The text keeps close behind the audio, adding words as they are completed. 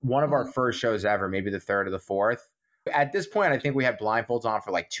one of our first shows ever, maybe the third or the fourth. At this point, I think we had blindfolds on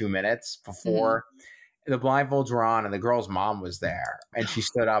for like 2 minutes before the blindfolds were on, and the girl's mom was there, and she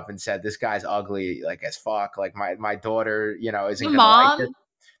stood up and said, "This guy's ugly, like as fuck. Like my daughter, isn't The gonna like mom? this."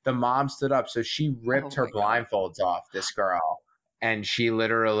 The mom stood up, so she ripped her blindfolds off this girl, and she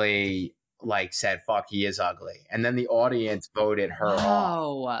literally like said, "Fuck, he is ugly." And then the audience voted her off.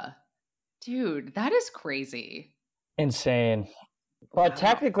 Oh, dude, that is crazy. Insane. But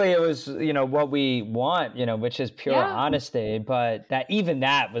technically it was, what we want, which is pure honesty. But that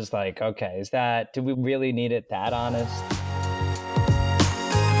was like, okay, do we really need it that honest?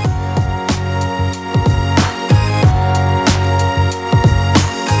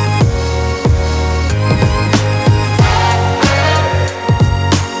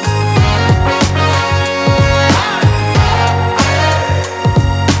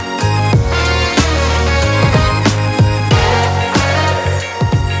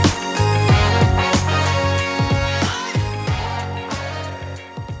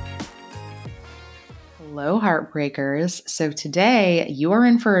 Hello, Heartbreakers. So today you are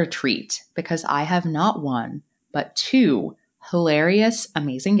in for a treat because I have not one, but two hilarious,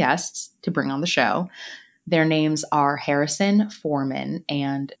 amazing guests to bring on the show. Their names are Harrison Foreman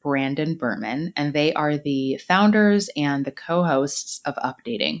and Brandon Berman, and they are the founders and the co-hosts of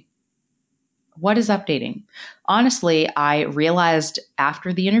Updating. What is Updating? Honestly, I realized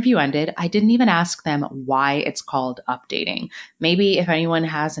after the interview ended, I didn't even ask them why it's called Updating. Maybe if anyone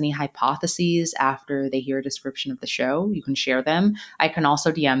has any hypotheses after they hear a description of the show, you can share them. I can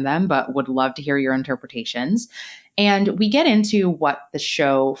also DM them, but would love to hear your interpretations. And we get into what the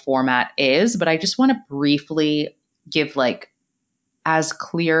show format is, but I just want to briefly give as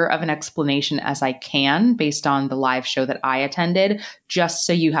clear of an explanation as I can based on the live show that I attended, just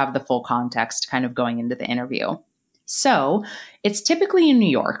so you have the full context kind of going into the interview. So it's typically in New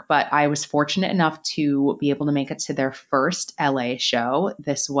York, but I was fortunate enough to be able to make it to their first LA show.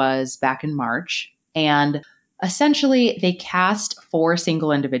 This was back in March. And essentially, they cast 4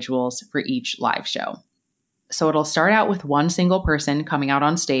 single individuals for each live show. So it'll start out with one single person coming out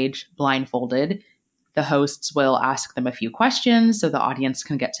on stage blindfolded. The hosts will ask them a few questions so the audience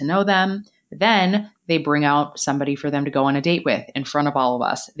can get to know them. Then they bring out somebody for them to go on a date with in front of all of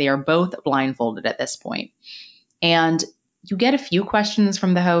us. They are both blindfolded at this point. And you get a few questions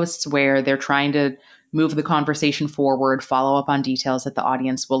from the hosts where they're trying to move the conversation forward, follow up on details that the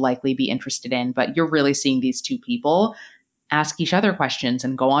audience will likely be interested in. But you're really seeing these two people ask each other questions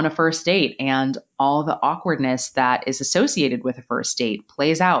and go on a first date. And all the awkwardness that is associated with a first date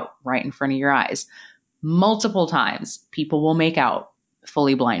plays out right in front of your eyes. Multiple times, people will make out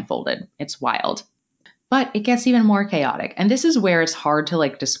fully blindfolded. It's wild. But it gets even more chaotic. And this is where it's hard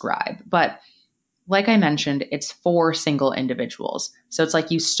to describe. But like I mentioned, it's 4 single individuals. So it's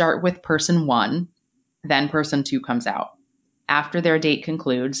you start with person 1, then person 2 comes out. After their date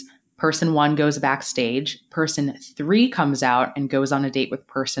concludes, person 1 goes backstage, person 3 comes out and goes on a date with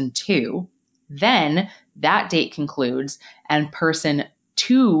person 2. Then that date concludes and person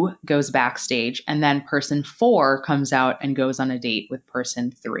 2 goes backstage, and then person 4 comes out and goes on a date with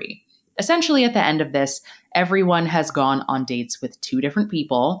person 3. Essentially, at the end of this, everyone has gone on dates with 2 different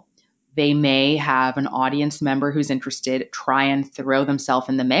people. They may have an audience member who's interested try and throw themselves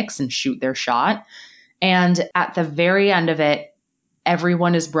in the mix and shoot their shot. And at the very end of it,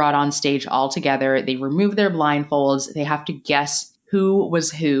 everyone is brought on stage all together. They remove their blindfolds. They have to guess who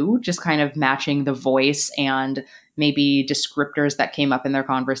was who, just kind of matching the voice and maybe descriptors that came up in their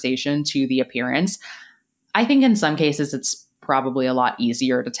conversation to the appearance. I think in some cases it's probably a lot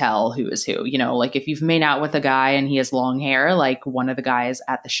easier to tell who is who. If you've made out with a guy and he has long hair, like one of the guys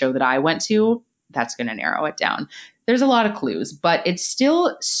at the show that I went to, that's going to narrow it down. There's a lot of clues, but it's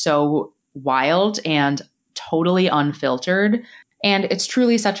still so wild and totally unfiltered. And it's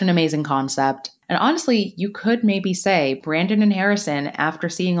truly such an amazing concept. And honestly, you could maybe say Brandon and Harrison, after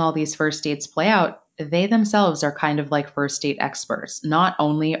seeing all these first dates play out, they themselves are kind of like first date experts. Not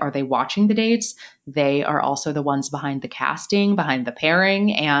only are they watching the dates, they are also the ones behind the casting, behind the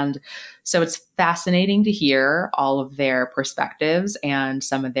pairing. And so it's fascinating to hear all of their perspectives and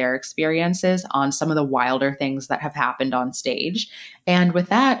some of their experiences on some of the wilder things that have happened on stage. And with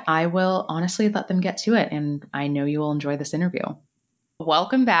that, I will honestly let them get to it. And I know you will enjoy this interview.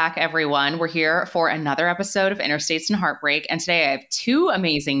 Welcome back, everyone. We're here for another episode of Interstates and Heartbreak, and today I have 2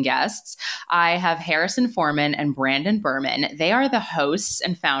 amazing guests. I have Harrison Foreman and Brandon Berman. They are the hosts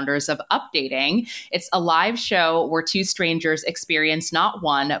and founders of Updating. It's a live show where 2 strangers experience not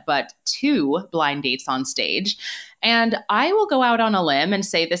 1, but 2 blind dates on stage. And I will go out on a limb and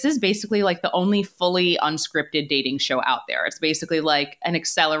say this is basically like the only fully unscripted dating show out there. It's basically like an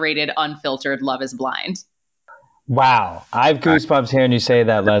accelerated, unfiltered Love is Blind. Wow. I have goosebumps hearing you say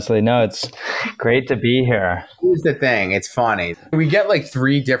that, Leslie. No, it's great to be here. Here's the thing. It's funny. We get like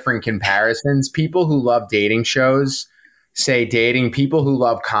 3 different comparisons. People who love dating shows say dating. People who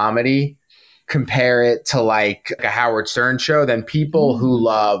love comedy compare it to like a Howard Stern show. Then people who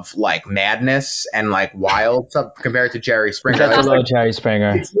love like madness and like wild stuff compare it to Jerry Springer. That's a little Jerry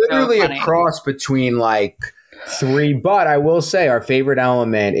Springer. It's literally a cross between like 3, but I will say our favorite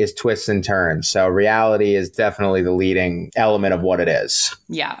element is twists and turns. So reality is definitely the leading element of what it is.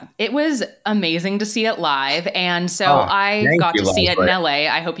 Yeah, it was amazing to see it live. And so I got to see it in LA.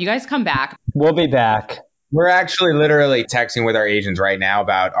 I hope you guys come back. We'll be back. We're actually literally texting with our agents right now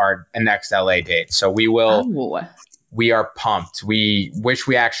about our next LA date. So we will, we are pumped. We wish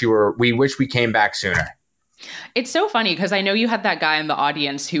we came back sooner. It's so funny because I know you had that guy in the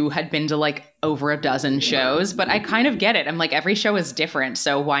audience who had been to like over a dozen shows, but I kind of get it. I'm like, every show is different,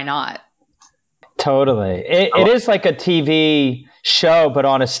 so why not? Totally. It is like a TV show, but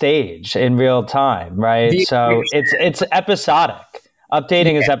on a stage in real time, right? So it's episodic.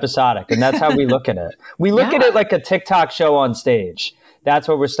 Updating is episodic, and that's how we look at it. We look at it like a TikTok show on stage. That's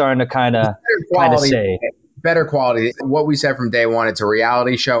what we're starting to kind of say. Better quality. What we said from day one, it's a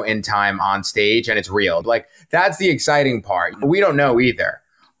reality show in time on stage, and it's real. Like, that's the exciting part. We don't know either.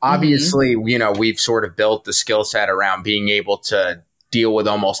 Obviously, you know, we've sort of built the skill set around being able to deal with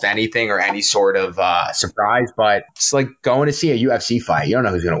almost anything or any sort of surprise, but it's like going to see a UFC fight. You don't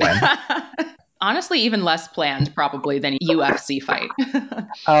know who's going to win. Honestly, even less planned probably than a UFC fight.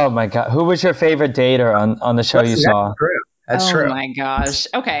 Oh my God. Who was your favorite dater on the show you saw? That's true. Oh my gosh.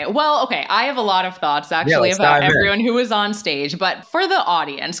 Okay. Well, okay. I have a lot of thoughts actually about everyone who was on stage, but for the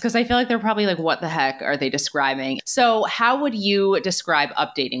audience, because I feel like they're probably like, what the heck are they describing? So how would you describe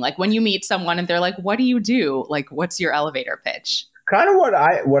updating? Like when you meet someone and they're like, what do you do? Like, what's your elevator pitch? Kind of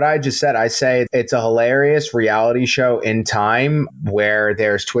what I just said. I say it's a hilarious reality show in time where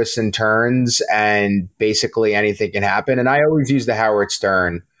there's twists and turns and basically anything can happen. And I always use the Howard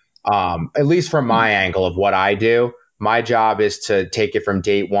Stern, at least from my angle of what I do. My job is to take it from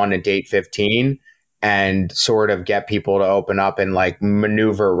date 1 to date 15 and sort of get people to open up and like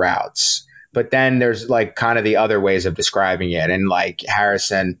maneuver routes. But then there's like kind of the other ways of describing it. And like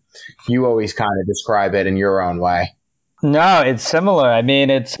Harrison, you always kind of describe it in your own way. No, it's similar. I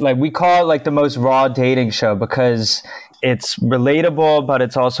mean, it's like we call it like the most raw dating show because it's relatable, but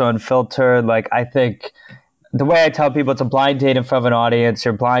it's also unfiltered. Like I think the way I tell people, it's a blind date in front of an audience.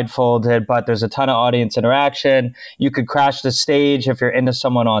 You're blindfolded, but there's a ton of audience interaction. You could crash the stage if you're into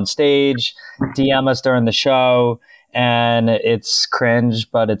someone on stage, DM us during the show, and it's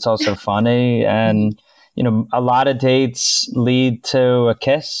cringe, but it's also funny. And you know, a lot of dates lead to a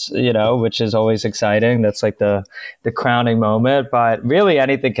kiss, you know, which is always exciting. That's like the crowning moment, but really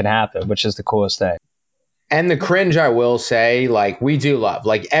anything can happen, which is the coolest thing. And the cringe, I will say, like we do love,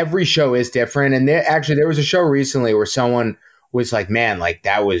 like every show is different. And there was a show recently where someone was like, man, like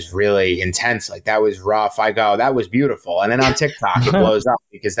that was really intense. Like that was rough. I go, that was beautiful. And then on TikTok, it blows up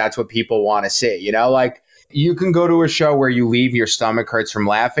because that's what people want to see, you know, like you can go to a show where you leave your stomach hurts from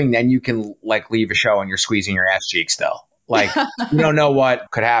laughing. Then you can like leave a show and you're squeezing your ass cheek still. Like you don't know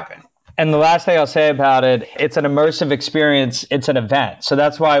what could happen. And the last thing I'll say about it, it's an immersive experience. It's an event. So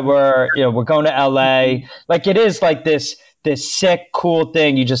that's why we're going to LA. Like it is like this sick, cool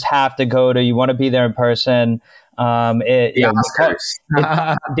thing you just have to go to. You want to be there in person. The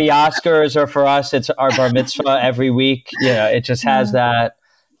Oscars are for us. It's our bar mitzvah every week. Yeah, it just has that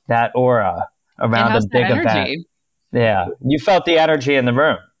aura around a big event. Yeah. You felt the energy in the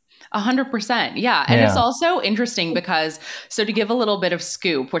room. 100%. Yeah. And it's also interesting because, so to give a little bit of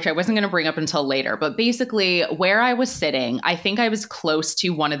scoop, which I wasn't going to bring up until later, but basically where I was sitting, I think I was close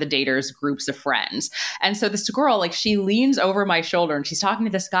to one of the daters' groups of friends. And so this girl, like she leans over my shoulder and she's talking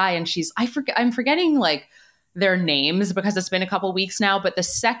to this guy and I'm forgetting like their names because it's been a couple weeks now, but the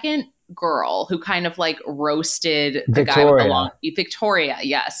second girl who kind of like roasted the guy with the long Victoria.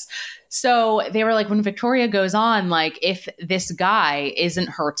 Yes. So they were like, when Victoria goes on, like if this guy isn't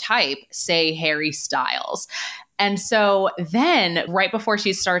her type, say Harry Styles. And so then right before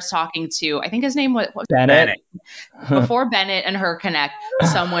she starts talking to, I think his name was Bennett. Before Bennett and her connect,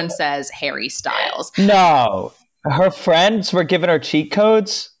 someone says Harry Styles. No, her friends were giving her cheat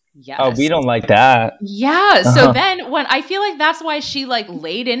codes. Yes. Oh, we don't like that. Yeah. So then when I feel like that's why she like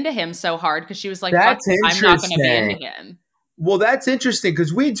laid into him so hard because she was like, that's I'm not going to be into him. Well, that's interesting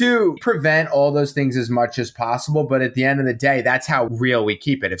because we do prevent all those things as much as possible. But at the end of the day, that's how real we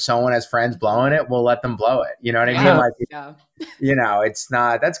keep it. If someone has friends blowing it, we'll let them blow it. You know what I mean? Like, it's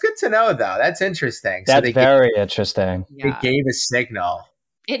not, that's good to know though. That's interesting. That's very interesting. It gave a signal.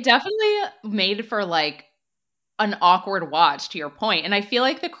 It definitely made for like an awkward watch, to your point. And I feel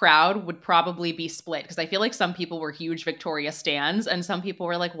like the crowd would probably be split because I feel like some people were huge Victoria stans and some people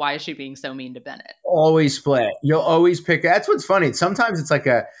were like, why is she being so mean to Bennett? Always split. You'll always pick. That's what's funny. Sometimes it's like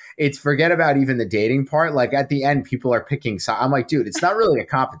it's forget about even the dating part. Like at the end, people are picking. I'm like, dude, it's not really a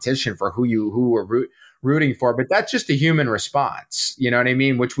competition for who we're rooting for, but that's just a human response. You know what I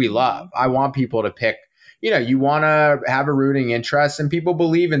mean? Which we love. I want people to pick. You want to have a rooting interest, and people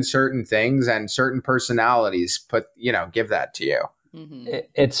believe in certain things and certain personalities give that to you. Mm-hmm.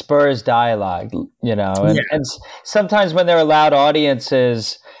 It spurs dialogue, and sometimes when they're allowed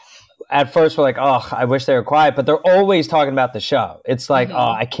audiences, at first we're like, oh, I wish they were quiet, but they're always talking about the show. It's like,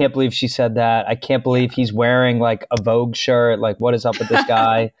 oh, I can't believe she said that. I can't believe he's wearing like a Vogue shirt. Like, what is up with this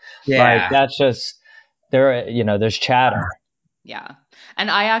guy? Like, that's just, there's chatter. Yeah. And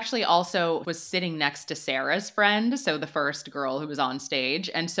I actually also was sitting next to Sarah's friend, so the first girl who was on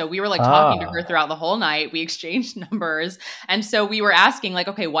stage. And so we were like talking to her throughout the whole night. We exchanged numbers. And so we were asking like,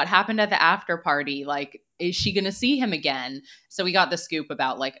 okay, what happened at the after party? Like, is she going to see him again? So we got the scoop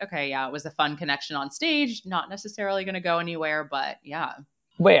about like, okay, yeah, it was a fun connection on stage. Not necessarily going to go anywhere, but yeah.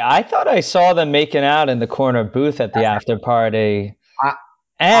 Wait, I thought I saw them making out in the corner booth at the after party.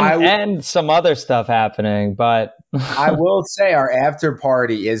 And some other stuff happening, but I will say our after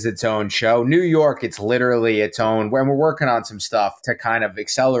party is its own show. New York, it's literally its own. When we're working on some stuff to kind of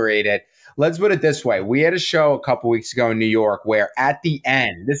accelerate it. Let's put it this way. We had a show a couple weeks ago in New York where at the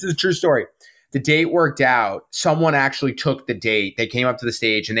end, this is a true story, the date worked out. Someone actually took the date. They came up to the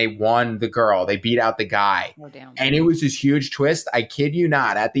stage and they won the girl. They beat out the guy. Oh, damn. And it was this huge twist. I kid you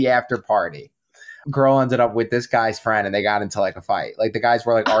not, at the after party. Girl ended up with this guy's friend and they got into like a fight. Like the guys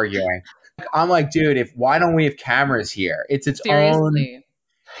were like arguing. I'm like, dude, why don't we have cameras here? It's its Seriously.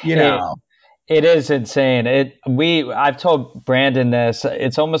 own, It is insane. I've told Brandon this.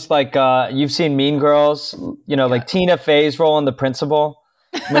 It's almost like you've seen Mean Girls, like Tina Fey's role in The Principal.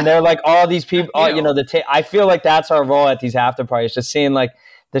 When they're like all these people, I feel like that's our role at these after parties, just seeing like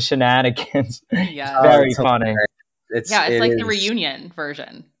the shenanigans. Yeah. Very funny. It's like the reunion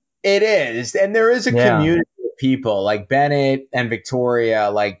version. It is. And there is a community of people like Bennett and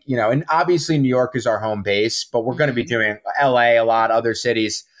Victoria, and obviously New York is our home base, but we're going to be doing LA a lot, other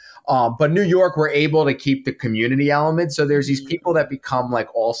cities. But New York, we're able to keep the community element. So there's these people that become like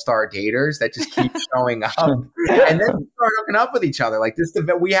all-star daters that just keep showing up and then start hooking up with each other. Like this,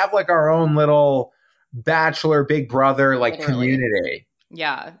 we have like our own little Bachelor, Big Brother, like community.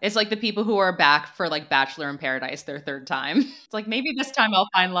 Yeah. It's like the people who are back for like Bachelor in Paradise their third time. It's like, maybe this time I'll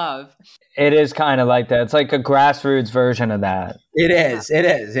find love. It is kind of like that. It's like a grassroots version of that. It is.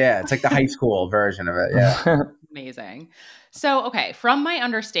 Yeah. It's like the high school version of it. Yeah. Amazing. So, okay, from my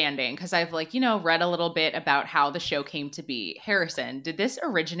understanding, because I've read a little bit about how the show came to be, Harrison, did this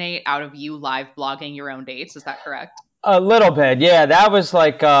originate out of you live blogging your own dates? Is that correct? A little bit, yeah. That was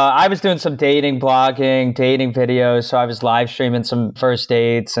like, I was doing some dating blogging, dating videos. So I was live streaming some first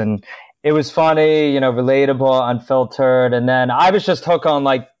dates and it was funny, relatable, unfiltered. And then I was just hooked on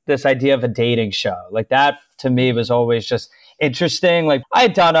like this idea of a dating show. Like that to me was always just interesting. Like I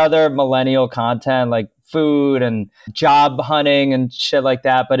had done other millennial content like food and job hunting and shit like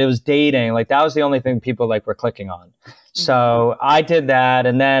that, but it was dating. Like that was the only thing people like were clicking on. So I did that.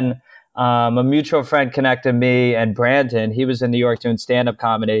 And then a mutual friend connected me and Brandon. He was in New York doing stand-up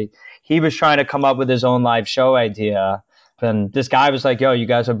comedy. He was trying to come up with his own live show idea. And this guy was like, yo, you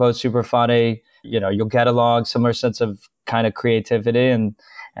guys are both super funny. You'll get along, similar sense of kind of creativity. And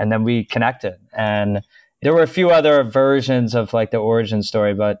then we connected. And there were a few other versions of like the origin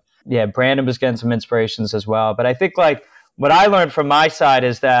story, but yeah, Brandon was getting some inspirations as well. But I think like what I learned from my side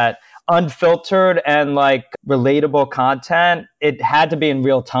is that unfiltered and like relatable content, it had to be in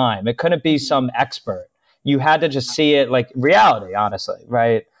real time. It couldn't be some expert. You had to just see it like reality, honestly,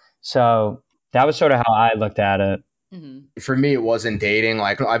 right? So that was sort of how I looked at it. Mm-hmm. For me, it wasn't dating.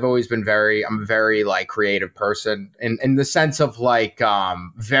 Like I've always been I'm a very like creative person in the sense of like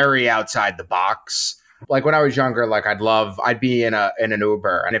very outside the box. Like when I was younger, like I'd be in an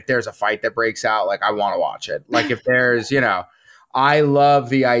Uber, and if there's a fight that breaks out, like I want to watch it. Like if there's, I love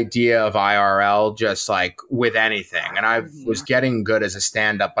the idea of IRL just like with anything. And I was getting good as a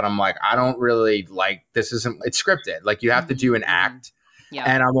stand-up, but I'm like, I don't really like, it's scripted. Like you have to do an act. Yeah.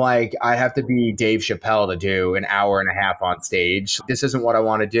 And I'm like, I have to be Dave Chappelle to do an hour and a half on stage. This isn't what I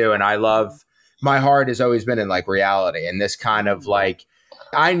want to do. And I love my heart has always been in like reality and this kind of like,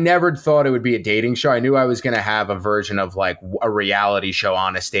 I never thought it would be a dating show. I knew I was going to have a version of like a reality show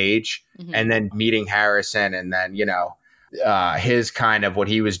on a stage, and then meeting Harrison, and then, you know, his kind of what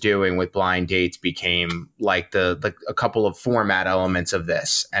he was doing with blind dates became like a couple of format elements of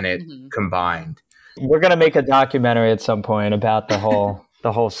this, and it combined. We're going to make a documentary at some point about the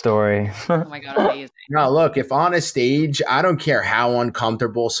whole story. Oh my God, amazing. No, look, if on a stage, I don't care how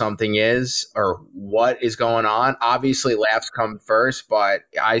uncomfortable something is or what is going on. Obviously, laughs come first, but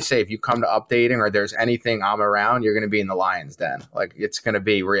I say if you come to Updating or there's anything I'm around, you're going to be in the lion's den. Like, it's going to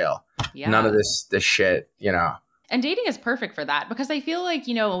be real. Yeah. None of this shit, you know. And dating is perfect for that because I feel like,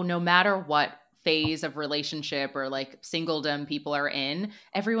 you know, no matter what phase of relationship or like singledom people are in,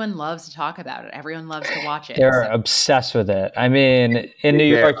 everyone loves to talk about it. Everyone loves to watch it. They're obsessed with it. I mean, in New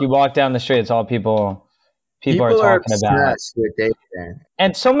York, you walk down the street, it's all people are talking about. With dating.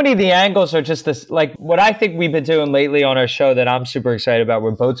 And so many of the angles are just this, like what I think we've been doing lately on our show that I'm super excited about.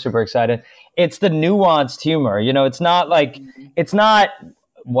 We're both super excited. It's the nuanced humor. You know, it's not like, it's not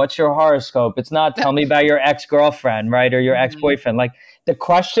what's your horoscope? It's not tell me about your ex-girlfriend, right? Or your ex-boyfriend. Like the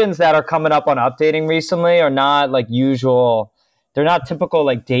questions that are coming up on Updating recently are not like usual. They're not typical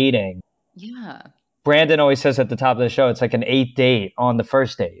like dating. Yeah. Brandon always says at the top of the show, it's like an 8th date on the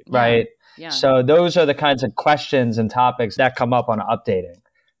first date, right? Yeah. So those are the kinds of questions and topics that come up on Updating,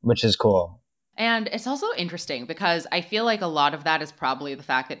 which is cool. And it's also interesting because I feel like a lot of that is probably the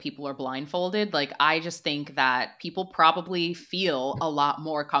fact that people are blindfolded. Like, I just think that people probably feel a lot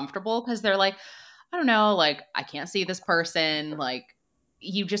more comfortable because they're like, I don't know, like, I can't see this person. Like,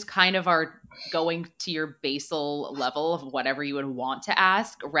 you just kind of are going to your basal level of whatever you would want to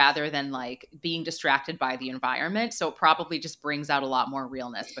ask rather than like being distracted by the environment. So it probably just brings out a lot more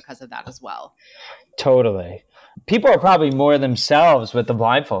realness because of that as well. Totally. People are probably more themselves with the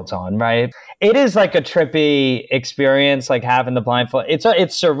blindfolds on, right? It is like a trippy experience, like having the blindfold. It's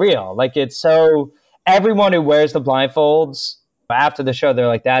surreal. Like it's so, everyone who wears the blindfolds after the show, they're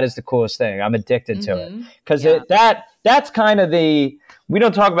like, that is the coolest thing. I'm addicted to it. Because that's kind of we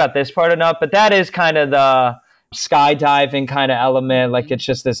don't talk about this part enough, but that is kind of the skydiving kind of element. Like it's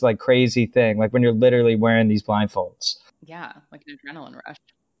just this like crazy thing, like when you're literally wearing these blindfolds. Yeah, like an adrenaline rush.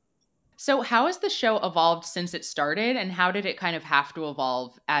 So how has the show evolved since it started, and how did it kind of have to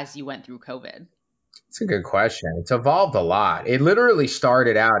evolve as you went through COVID? It's a good question. It's evolved a lot. It literally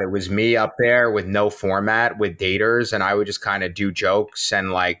started out, it was me up there with no format with daters, and I would just kind of do jokes,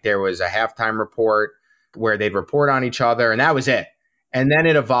 and like there was a halftime report where they'd report on each other, and that was it. And then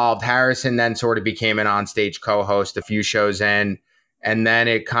it evolved. Harrison then sort of became an onstage co-host a few shows in. And then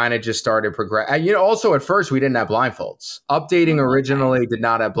it kind of just started progressing. You know, also at first we didn't have blindfolds. Updating originally did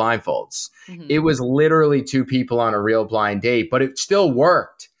not have blindfolds. It was literally 2 people on a real blind date, but it still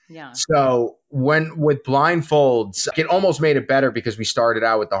worked. Yeah. So with blindfolds, it almost made it better because we started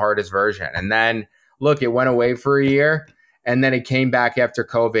out with the hardest version. And then look, it went away for a year, and then it came back after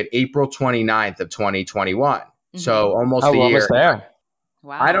COVID, April 29th of 2021. So almost a year. Almost there.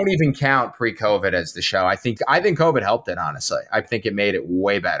 Wow. I don't even count pre-COVID as the show. I think COVID helped it, honestly. I think it made it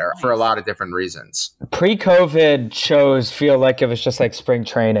way better for a lot of different reasons. Pre-COVID shows feel like it was just like spring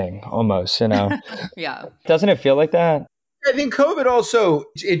training almost, you know? Yeah. Doesn't it feel like that? I think COVID also,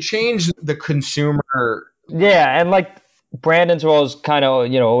 it changed the consumer. Yeah, and like Brandon's role has kind of,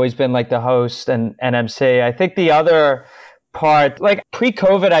 you know, always been like the host and MC. I think the other part, like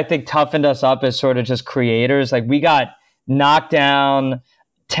pre-COVID, I think toughened us up as sort of just creators. Like we got knocked down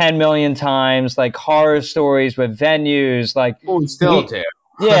 10 million times, like horror stories with venues, like we still do.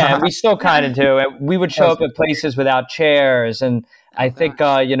 Yeah, we still kind of do. And we would show up at places without chairs. And I think,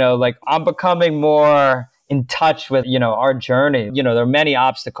 you know, like I'm becoming more in touch with, you know, our journey. You know, there are many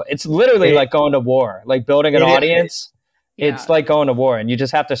obstacles. It's literally like going to war, like building an audience. It's like going to war and you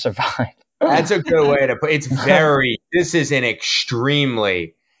just have to survive. That's a good way to put it. This is an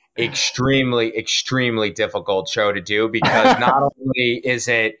extremely difficult show to do because not only is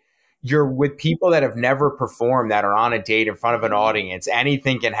it you're with people that have never performed that are on a date in front of an audience,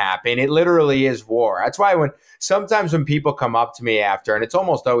 anything can happen. It literally is war. That's why sometimes when people come up to me after, and it's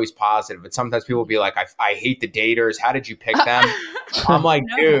almost always positive, but sometimes people will be like, I hate the daters. How did you pick them? I'm like,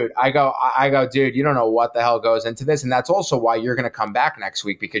 dude, I go, dude, you don't know what the hell goes into this. And that's also why you're going to come back next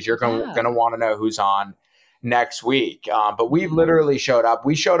week because you're going to want to know who's on next week. But we've literally showed up.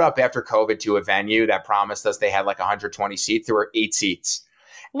 We showed up after COVID to a venue that promised us they had like 120 seats. There were 8 seats.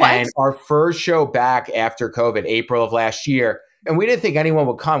 What? And our first show back after COVID, April of last year, and we didn't think anyone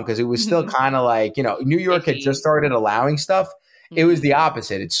would come because it was still kind of like, you know, New York had just started allowing stuff. It was the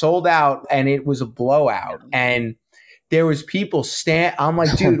opposite. It sold out and it was a blowout. And there was people I'm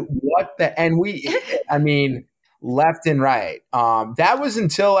like, dude, what the, and I mean, left and right. That was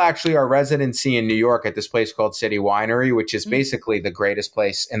until actually our residency in New York at this place called City Winery, which is basically the greatest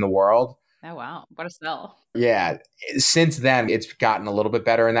place in the world. Oh, wow. What a sell. Yeah. Since then, it's gotten a little bit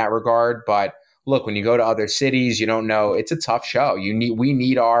better in that regard. But look, when you go to other cities, you don't know. It's a tough show. We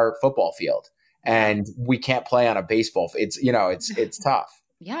need our football field, and we can't play on a baseball. It's tough.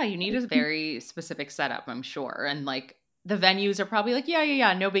 Yeah, you need a very specific setup, I'm sure. And like the venues are probably like,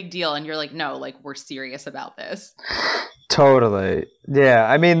 yeah, no big deal. And you're like, no, like we're serious about this. Totally. Yeah.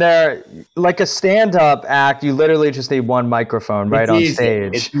 I mean, they're like a stand-up act. You literally just need one microphone right on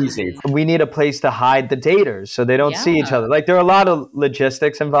stage. It's easy. We need a place to hide the daters so they don't see each other. Like there are a lot of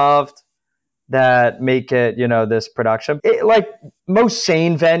logistics involved that make it, this production. Like most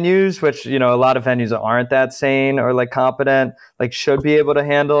sane venues, which, a lot of venues that aren't that sane or like competent, like should be able to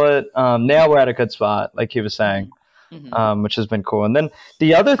handle it. Now we're at a good spot, like he was saying. Which has been cool. And then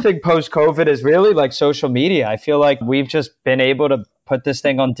the other thing post-COVID is really like social media. I feel like we've just been able to put this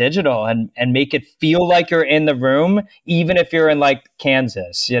thing on digital and make it feel like you're in the room, even if you're in like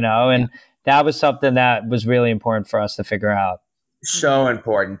Kansas, and that was something that was really important for us to figure out. So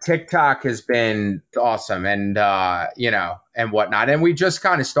important. TikTok has been awesome and, and whatnot. And we just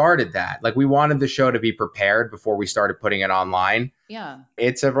kind of started that. Like we wanted the show to be prepared before we started putting it online. Yeah.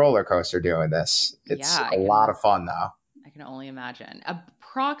 It's a roller coaster doing this. It's a lot of fun though. I can only imagine.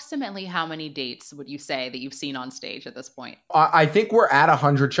 Approximately how many dates would you say that you've seen on stage at this point? I think we're at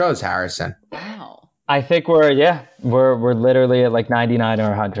 100 shows, Harrison. Wow. I think we're literally at like 99 or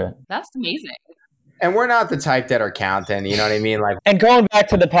 100. That's amazing. And we're not the type that are counting, you know what I mean? Like, and going back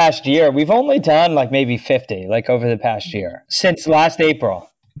to the past year, we've only done like maybe 50, like over the past year, since last April.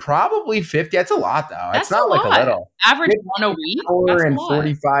 Probably 50. That's a lot, though. That's it's not like a little. Average one a week? 4 and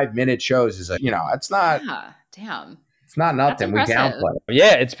 45-minute shows is, it's not. Yeah, damn. It's not nothing. We downplay.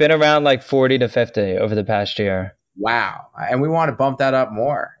 Yeah, it's been around like 40 to 50 over the past year. Wow. And we want to bump that up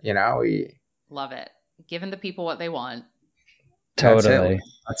more, We love it. Giving the people what they want. Totally.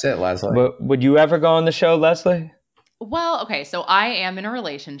 That's it, Leslie. Would you ever go on the show, Leslie? Well, okay, so I am in a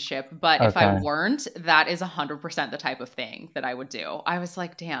relationship, but if I weren't, that is 100% the type of thing that I would do. I was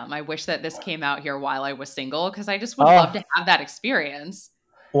like, damn, I wish that this came out here while I was single because I just would love to have that experience.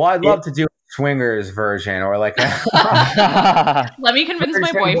 Well, I'd love to do a swingers version or like Let me convince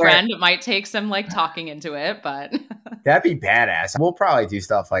my boyfriend. It might take some like talking into it, but that'd be badass. We'll probably do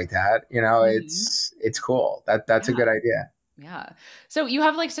stuff like that. It's cool. That's a good idea. Yeah. So you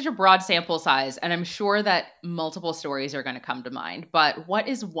have like such a broad sample size, and I'm sure that multiple stories are going to come to mind. But what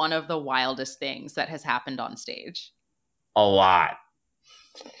is one of the wildest things that has happened on stage? A lot.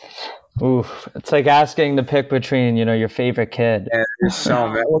 Oof. It's like asking to pick between, your favorite kid. Yeah, there's so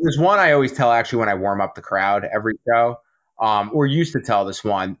many. Well, there's one I always tell actually when I warm up the crowd every show. Or used to tell this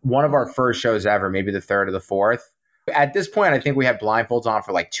one of our first shows ever, maybe the third or the fourth. At this point, I think we had blindfolds on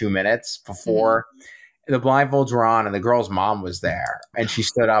for like 2 minutes before. The blindfolds were on and the girl's mom was there and she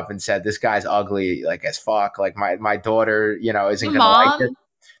stood up and said, this guy's ugly, like as fuck. Like my daughter, isn't going to like it.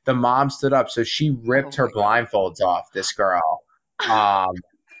 The mom stood up. So she ripped her blindfolds off this girl.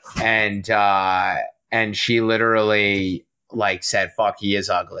 And she literally like said, fuck, he is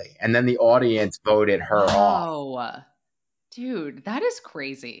ugly. And then the audience voted her off. Oh, dude, that is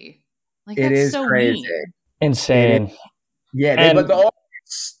crazy. Like it that's is so crazy. Mean. Insane. But the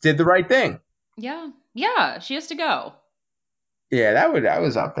audience did the right thing. Yeah, she has to go. Yeah, that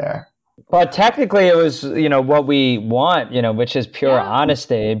was up there. But technically it was, what we want, which is pure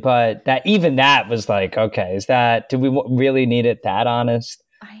honesty. But that was like, okay, do we really need it that honest?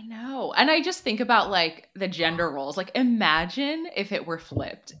 I know. And I just think about like the gender roles. Like imagine if it were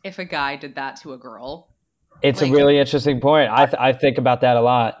flipped, if a guy did that to a girl. It's a really interesting point. I think about that a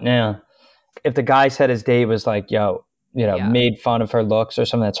lot. Yeah. If the guy said his date was like, made fun of her looks or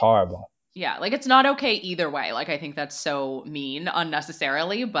something, that's horrible. Yeah, like it's not okay either way. Like I think that's so mean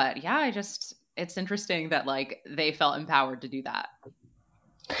unnecessarily, but yeah, it's interesting that like they felt empowered to do that.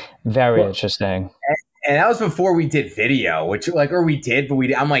 Very interesting. And that was before we did video, or we did, but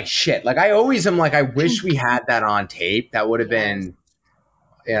I'm like, shit. Like I always am like, I wish we had that on tape. That would have been,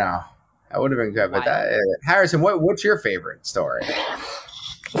 that would have been good. But Harrison, what's your favorite story?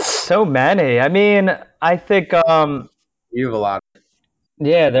 So many. I mean, I think you have a lot.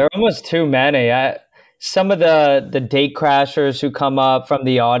 Yeah, there are almost too many. Some of the date crashers who come up from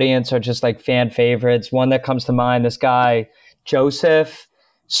the audience are just like fan favorites. One that comes to mind, this guy, Joseph,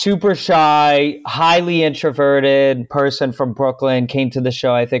 super shy, highly introverted person from Brooklyn, came to the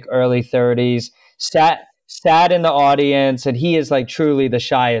show, I think early 30s, sat in the audience, and he is like truly the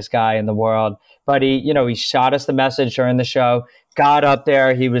shyest guy in the world. But he shot us the message during the show, got up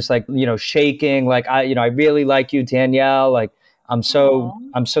there. He was like, shaking, like, I really like you, Danielle. Like, I'm so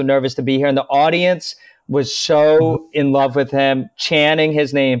nervous to be here. And the audience was so in love with him, chanting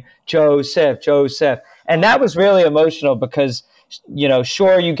his name, Joseph, Joseph. And that was really emotional because,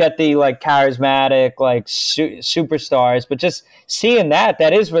 sure, you get the like charismatic, like superstars, but just seeing that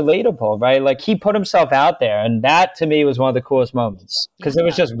is relatable, right? Like he put himself out there. And that to me was one of the coolest moments because it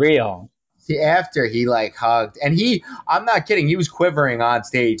was just real. See, after he like hugged and I'm not kidding, he was quivering on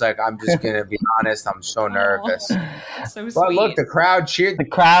stage. Like, I'm just going to be honest, I'm so nervous. So sweet. But look, the crowd cheered. The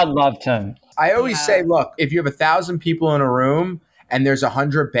crowd loved him. I always say, look, if you have 1,000 people in a room and there's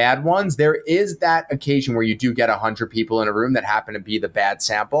 100 bad ones, there is that occasion where you do get 100 people in a room that happen to be the bad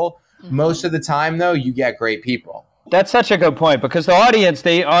sample. Mm-hmm. Most of the time, though, you get great people. That's such a good point because the audience,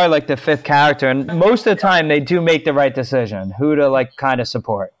 they are like the fifth character. And most of the time, they do make the right decision, who to like kind of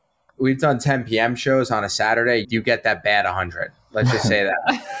support. We've done 10 p.m. shows on a Saturday. You get that bad 100. Let's just say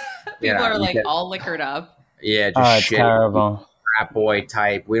that. People are like all liquored up. Yeah, just shit. Terrible. Crap boy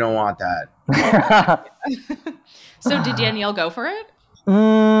type. We don't want that. So did Danielle go for it?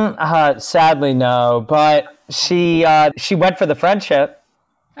 Sadly, no. But she went for the friendship.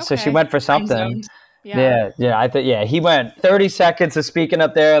 Okay. So she went for something. Yeah. I think he went 30 seconds of speaking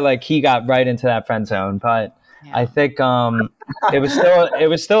up there. Like he got right into that friend zone. But I think it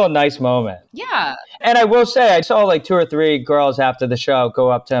was still a nice moment. Yeah. And I will say I saw like 2 or 3 girls after the show go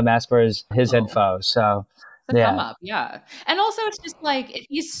up to him, ask for his info. So come up. Yeah. And also it's just like, if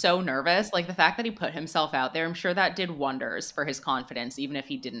he's so nervous, like the fact that he put himself out there, I'm sure that did wonders for his confidence, even if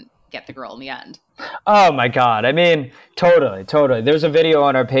he didn't get the girl in the end. Oh my God. I mean, totally. There's a video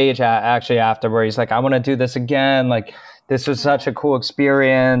on our page actually after where he's like, I want to do this again. Like this was such a cool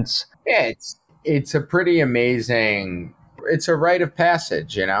experience. Yeah, it's a pretty amazing, it's a rite of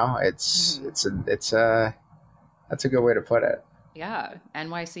passage, it's that's a good way to put it. Yeah,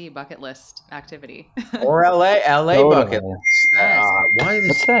 NYC bucket list activity. Or LA totally. Bucket list.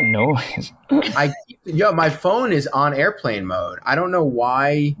 What's that noise? My phone is on airplane mode. I don't know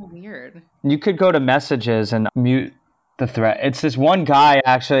why. Oh, weird. You could go to messages and mute the threat. It's this one guy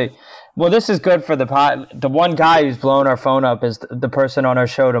actually. Well, this is good for the one guy who's blowing our phone up is the person on our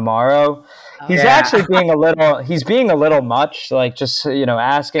show tomorrow. He's actually being a little much, like just,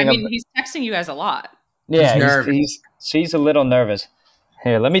 asking. I mean, he's texting you guys a lot. Yeah, he's a little nervous.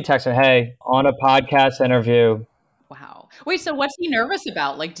 Here, let me text him. Hey, on a podcast interview. Wow. Wait, so what's he nervous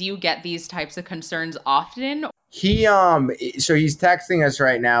about? Like, do you get these types of concerns often? He so he's texting us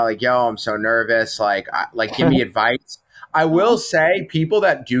right now, like, yo, I'm so nervous. Like give me advice. I will say people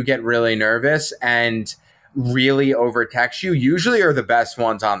that do get really nervous and really over text you usually are the best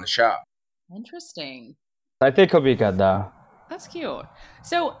ones on the show. Interesting. I think he'll be good though. That's cute.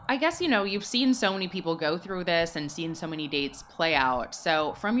 So I guess, you've seen so many people go through this and seen so many dates play out.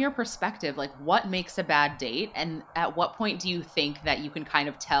 So from your perspective, like what makes a bad date? And at what point do you think that you can kind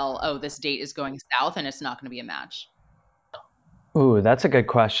of tell, oh, this date is going south and it's not going to be a match? Ooh, that's a good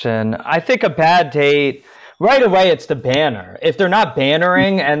question. I think a bad date, right away, it's the banner. If they're not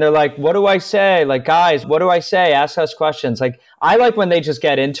bannering and they're like, what do I say? Like, guys, what do I say? Ask us questions. Like, I like when they just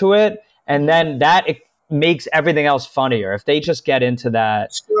get into it and then it makes everything else funnier. If they just get into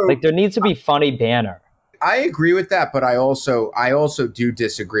that, like there needs to be funny banner. I agree with that, but I also do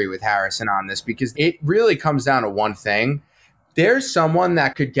disagree with Harrison on this because it really comes down to one thing. There's someone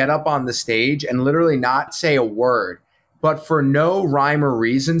that could get up on the stage and literally not say a word, but for no rhyme or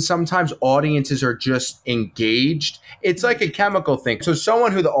reason, sometimes audiences are just engaged. It's like a chemical thing. So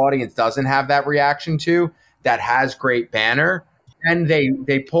someone who the audience doesn't have that reaction to, that has great banner, and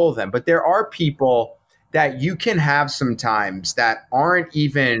they pull them. But there are people that you can have sometimes that aren't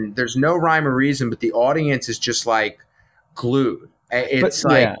even, there's no rhyme or reason, but the audience is just like glued. It's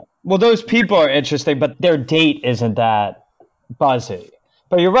well, those people are interesting, but their date isn't that buzzy.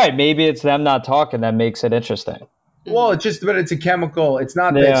 But you're right. Maybe it's them not talking that makes it interesting. Well, but it's a chemical. It's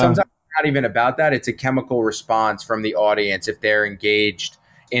not that sometimes it's not even about that. It's a chemical response from the audience if they're engaged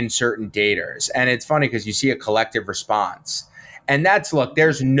in certain daters. And it's funny because you see a collective response. And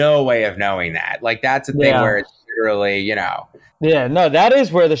there's no way of knowing that. Like, that's a thing where it's literally, Yeah, no, that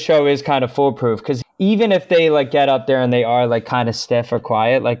is where the show is kind of foolproof. Because even if they, like, get up there and they are, like, kind of stiff or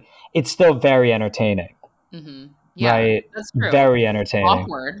quiet, like, it's still very entertaining. Mm-hmm. Yeah, right? That's true. Very entertaining.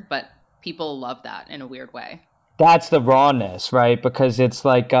 Awkward, but people love that in a weird way. That's the rawness, right? Because it's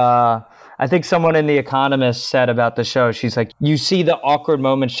like, I think someone in The Economist said about the show, she's like, you see the awkward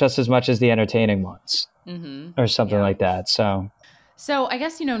moments just as much as the entertaining ones. Mm-hmm. Or something like that. So So I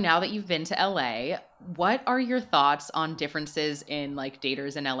guess, now that you've been to LA, what are your thoughts on differences in like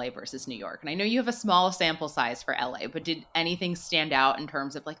daters in LA versus New York? And I know you have a small sample size for LA, but did anything stand out in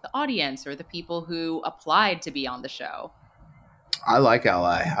terms of like the audience or the people who applied to be on the show? I like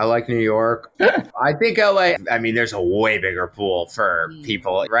LA. I like New York. I think LA, I mean, there's a way bigger pool for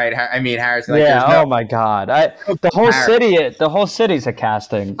people, right? I mean, Harris, like, Yeah. there's Oh my God. The whole city's a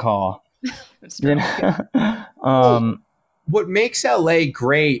casting call. That's true. What makes LA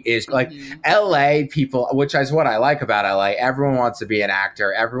great is like LA people, which is what I like about LA. Everyone wants to be an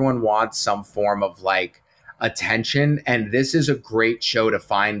actor. Everyone wants some form of like attention. And this is a great show to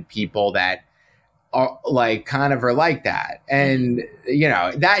find people that are like kind of are like that. And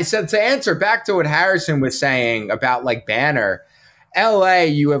that said, to answer back to what Harrison was saying about like Banner, LA,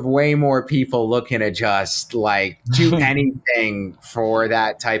 you have way more people looking to just like do anything for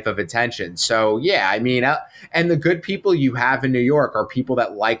that type of attention. So yeah, I mean, and the good people you have in New York are people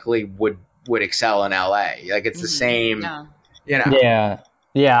that likely would excel in LA. Like it's the same, Yeah,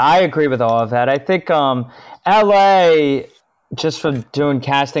 I agree with all of that. I think LA, just from doing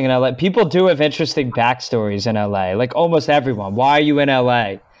casting in LA, people do have interesting backstories in LA. Like almost everyone. Why are you in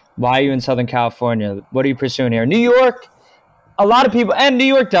LA? Why are you in Southern California? What are you pursuing here? New York. A lot of people, and New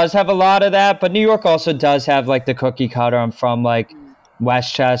York does have a lot of that, but New York also does have like the cookie cutter. I'm from like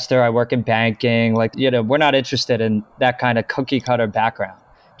Westchester. I work in banking. Like, we're not interested in that kind of cookie cutter background.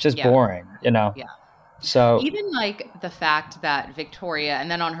 Just boring, Yeah. So even like the fact that Victoria, and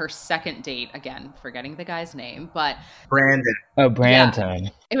then on her second date, again, forgetting the guy's name, but Brandon. Oh, Brandon. Yeah,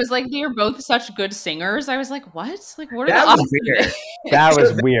 it was like they are both such good singers. I was like, what? Like, what are That the was weird. That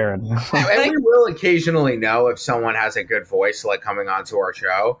was weird. And we will occasionally know if someone has a good voice, like coming onto our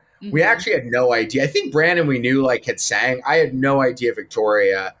show. We actually had no idea. I think Brandon, we knew like had sang. I had no idea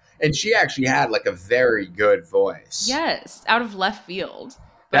Victoria, and she actually had like a very good voice. Yes, out of left field.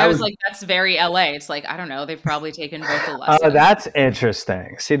 But I was like, that's very LA. It's like, I don't know. They've probably taken vocal lessons. Oh, that's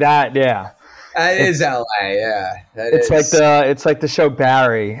interesting. See that? Yeah. That is LA, yeah. It's like the show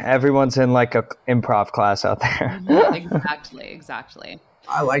Barry. Everyone's in like a improv class out there. Exactly.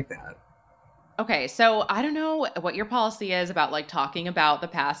 I like that. Okay, so I don't know what your policy is about like talking about the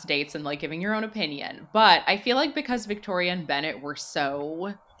past dates and like giving your own opinion, but I feel like because Victoria and Bennett were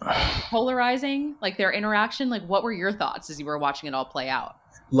so polarizing, like their interaction, like what were your thoughts as you were watching it all play out?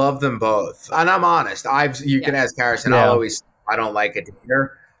 Love them both. And I'm honest. You can ask Harrison. I don't like a dater.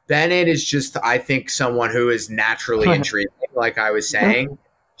 Bennett is just, I think, someone who is naturally intriguing, like I was saying,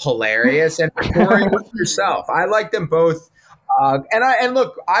 hilarious, and Victoria yourself. I like them both. And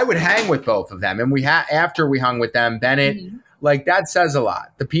look, I would hang with both of them. And after we hung with them, Bennett, like that says a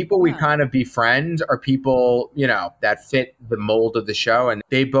lot. The people we kind of befriend are people, that fit the mold of the show, and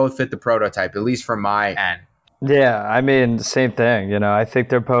they both fit the prototype, at least from my end. Yeah, I mean, same thing. I think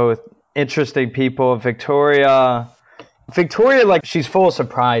they're both interesting people. Victoria, like, she's full of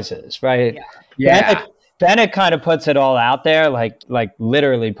surprises, right? Yeah. Bennett kind of puts it all out there, like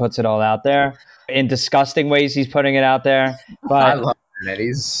literally puts it all out there in disgusting ways. He's putting it out there. But I love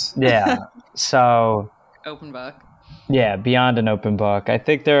Bennett. So open book. Yeah, beyond an open book. I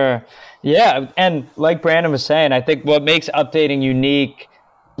think and like Brandon was saying, I think what makes Updating unique,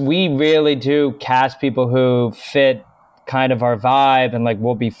 we really do cast people who fit kind of our vibe, and like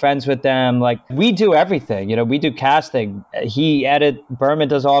we'll be friends with them. Like we do everything, we do casting. Berman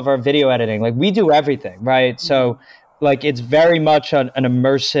does all of our video editing. Like we do everything, right? So like it's very much an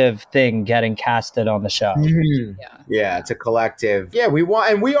immersive thing getting casted on the show. Yeah, it's a collective. Yeah, we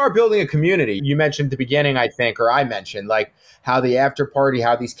are building a community. You mentioned at the beginning, I think, or I mentioned like how the after party,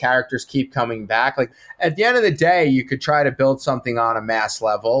 how these characters keep coming back. Like at the end of the day, you could try to build something on a mass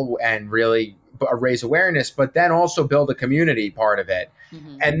level and really raise awareness, but then also build a community part of it.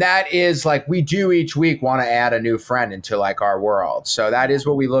 And that is like, we do each week want to add a new friend into like our world. So that is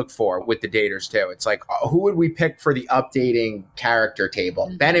what we look for with the daters too. It's like, who would we pick for the Updating character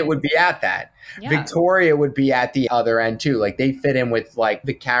table? Bennett would be at that. Yeah. Victoria would be at the other end too. Like they fit in with like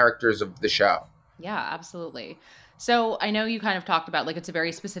the characters of the show. Yeah, absolutely. So I know you kind of talked about like it's a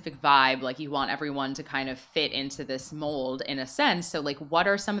very specific vibe, like you want everyone to kind of fit into this mold in a sense. So like what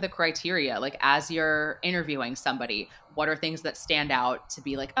are some of the criteria? Like as you're interviewing somebody, what are things that stand out to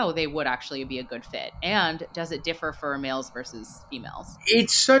be like, oh, they would actually be a good fit? And does it differ for males versus females?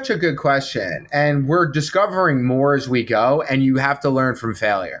 It's such a good question. And we're discovering more as we go, and you have to learn from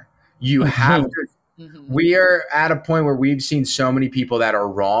failure. You have to. We are at a point where we've seen so many people that are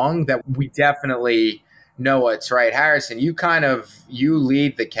wrong that we definitely know what's right. Harrison, you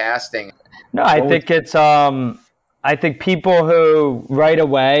lead the casting. No, I think it's I think people who right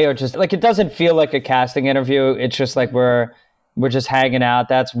away are just like, it doesn't feel like a casting interview. It's just like we're we're just hanging out.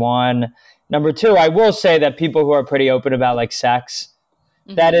 That's one. Number two, I will say that people who are pretty open about like sex,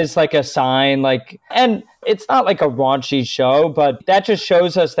 that is like a sign, like, and it's not like a raunchy show, but that just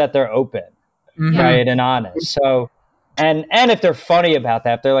shows us that they're open, right, and honest. So, and if they're funny about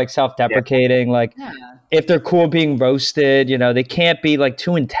that, if they're like self-deprecating, like if they're cool being roasted, you know, they can't be like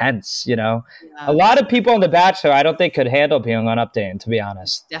too intense, you know. A lot of people on The Bachelor, I don't think could handle being on Updated, to be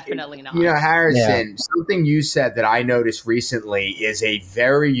honest. Definitely not. You know, Harrison, something you said that I noticed recently is a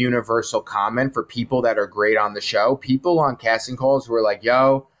very universal comment for people that are great on the show. People on casting calls who are like,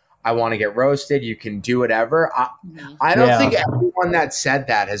 yo, I want to get roasted. You can do whatever. I don't think everyone that said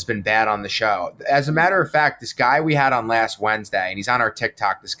that has been bad on the show. As a matter of fact, this guy we had on last Wednesday, and he's on our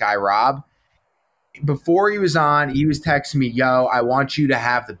TikTok, this guy, Rob, before he was on, he was texting me, yo, I want you to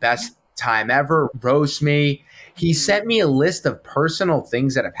have the best time ever. Roast me. He sent me a list of personal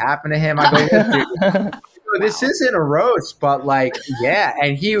things that have happened to him. I go, this isn't a roast, but like, yeah.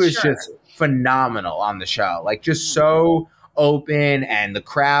 And he was just phenomenal on the show. Like, just so open, and the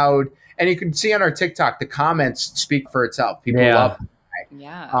crowd. And you can see on our TikTok, the comments speak for itself. People love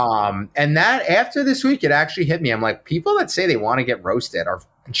him. And that after this week, it actually hit me. I'm like, people that say they want to get roasted are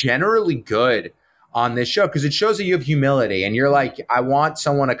generally good on this show, because it shows that you have humility, and you're like, I want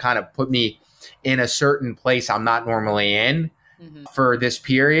someone to kind of put me in a certain place I'm not normally in for this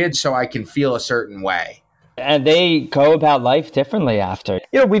period, so I can feel a certain way. And they go about life differently after.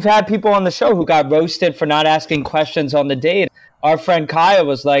 You know, we've had people on the show who got roasted for not asking questions on the date. Our friend Kaya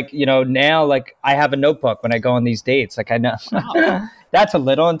was like, you know, now like I have a notebook when I go on these dates. Like I know that's a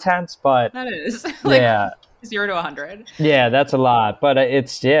little intense, but that is like 0 to 100. Yeah, that's a lot, but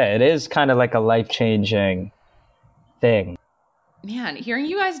it is kind of like a life-changing thing. Man, hearing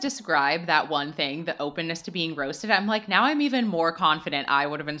you guys describe that one thing, the openness to being roasted, I'm like, now I'm even more confident I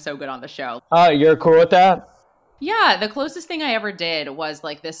would have been so good on the show. Oh, you're cool with that? Yeah, the closest thing I ever did was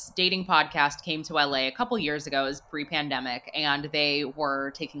like this dating podcast came to LA a couple years ago, it was pre-pandemic, and they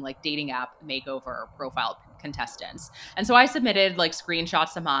were taking like dating app makeover profile contestants. And so I submitted like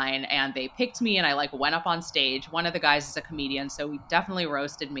screenshots of mine, and they picked me, and I like went up on stage. One of the guys is a comedian, so he definitely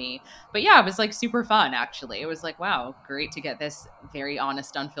roasted me. But yeah, it was like super fun, actually. It was like, wow, great to get this very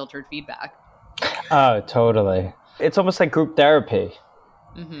honest, unfiltered feedback. Oh, totally. It's almost like group therapy.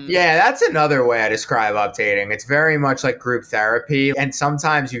 Yeah, that's another way I describe Updating. It's very much like group therapy. And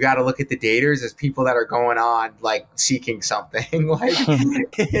sometimes you got to look at the daters as people that are going on, like, seeking something.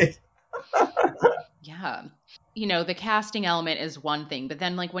 Like, yeah. You know, the casting element is one thing, but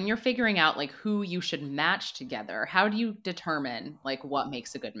then like when you're figuring out like who you should match together, how do you determine like what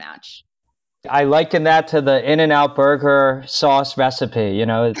makes a good match? I liken that to the In-N-Out burger sauce recipe. You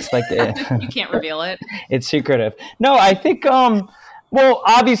know, it's like you can't reveal it. It's secretive. No, I think well,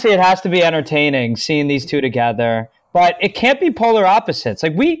 obviously it has to be entertaining seeing these two together, but it can't be polar opposites.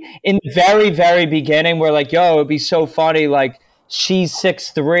 Like we, in the very, very beginning, we're like, yo, it'd be so funny. Like she's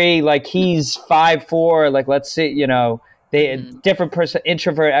 6'3", like he's 5'4". Like, let's see, you know, they different person,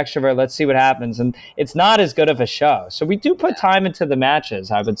 introvert, extrovert. Let's see what happens. And it's not as good of a show. So we do put time into the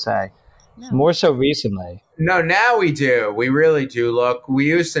matches, I would say. No. More so recently. No, now we do. We really do. Look, we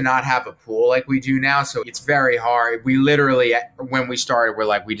used to not have a pool like we do now, so it's very hard. We literally, when we started, we're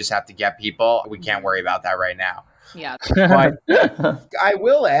like, we just have to get people. We can't worry about that right now. Yeah. But I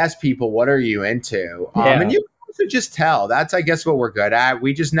will ask people, what are you into? And you also just tell. That's, I guess, what we're good at.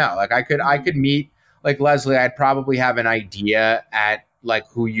 We just know. Like, I could meet, like, Leslie. I'd probably have an idea at, like,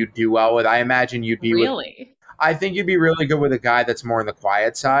 who you'd do well with. I imagine you'd be really. I think you'd be really good with a guy that's more on the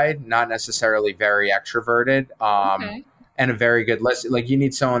quiet side, not necessarily very extroverted, and a very good listener. Like, you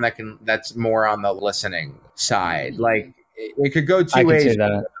need someone that's more on the listening side. Like, it could go two ways. It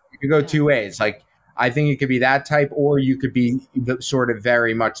could go two ways. Like, I think it could be that type, or you could be the sort of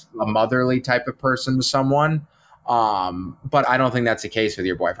very much a motherly type of person to someone. But I don't think that's the case with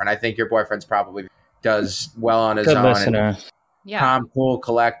your boyfriend. I think your boyfriend's probably does well on his own. Listener. Calm, cool,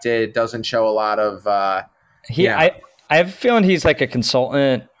 collected, doesn't show a lot of... I have a feeling he's like a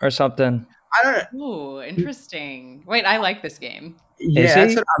consultant or something. I don't know. Ooh, interesting. Wait, I like this game. Yeah,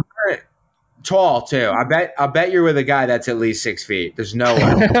 that's I'm very tall too. I bet you're with a guy that's at least 6 feet. There's no way.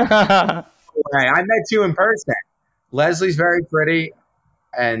 I met you in person. Leslie's very pretty,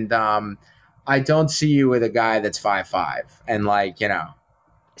 and I don't see you with a guy that's 5'5", and like, you know.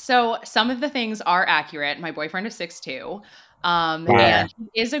 So some of the things are accurate. My boyfriend is 6'2". And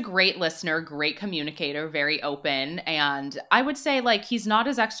he is a great listener, great communicator, very open. And I would say like, he's not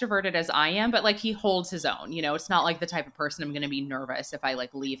as extroverted as I am, but like he holds his own, you know, it's not like the type of person I'm going to be nervous if I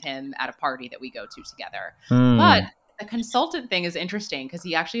like leave him at a party that we go to together. But the consultant thing is interesting because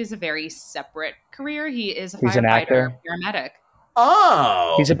he actually has a very separate career. He is a firefighter, paramedic.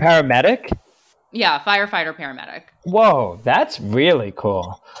 Oh, He's a paramedic? Yeah, firefighter, paramedic. Whoa, that's really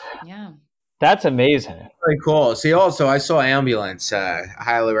cool. Yeah. That's amazing. very cool. See, also I saw Ambulance. I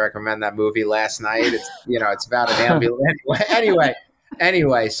highly recommend that movie last night. It's it's about an ambulance.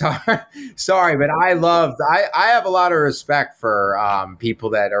 Anyway, sorry, but I have a lot of respect for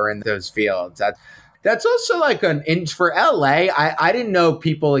people that are in those fields. That's also like an inch for LA. I didn't know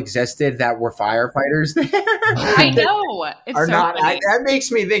people existed that were firefighters there. I know. It's Are so not. funny. That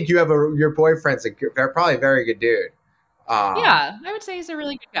makes me think you have your boyfriend's they're probably a very good dude. Yeah, I would say he's a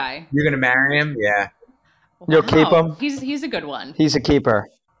really good guy. You're gonna marry him? Yeah. You'll keep him? He's a good one. He's a keeper.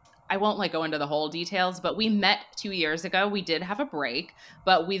 I won't go into the whole details, but we met 2 years ago. We did have a break,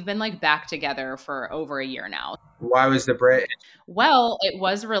 but we've been back together for over a year now. Why was the break? Well, it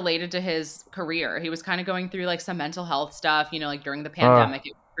was related to his career. He was kind of going through some mental health stuff, during the pandemic.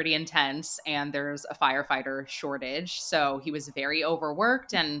 It was pretty intense, and there's a firefighter shortage. So he was very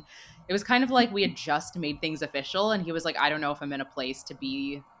overworked, and it was kind of we had just made things official, and he was like, I don't know if I'm in a place to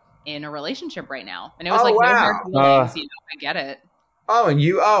be in a relationship right now. And it was wow. no hard feelings, I get it. Oh,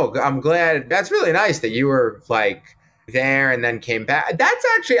 and I'm glad. That's really nice that you were there and then came back. That's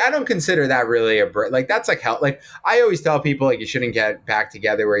actually, I don't consider that really a break. That's hell. I always tell people you shouldn't get back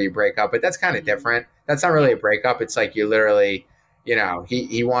together where you break up, but that's kind of different. That's not really a breakup. It's you literally,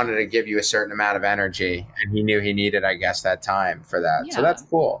 he wanted to give you a certain amount of energy, and he knew he needed, I guess, that time for that. Yeah. So that's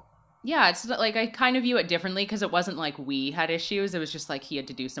cool. Yeah, it's I kind of view it differently because it wasn't we had issues. It was just he had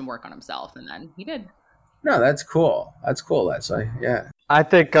to do some work on himself, and then he did. No, that's cool. That's cool, Leslie. Yeah. I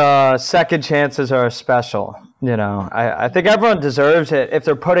think second chances are special. I think everyone deserves it if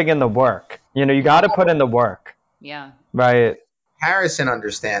they're putting in the work. You got to put in the work. Yeah. Right. Harrison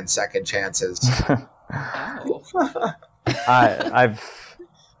understands second chances. Oh. I've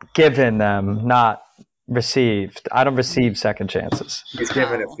given them, not received. I don't receive second chances. He's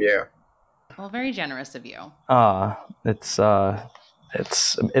given a few. Well, very generous of you. It's a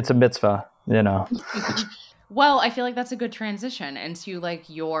mitzvah, Well, I feel that's a good transition into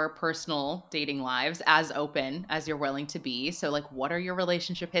your personal dating lives, as open as you're willing to be. So what are your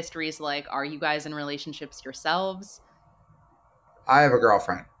relationship histories like? Are you guys in relationships yourselves? I have a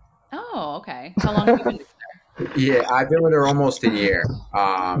girlfriend. Oh, okay. How long have you been together? Yeah, I've been with her almost a year.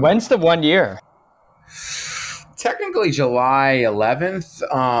 When's the 1 year? Technically July 11th,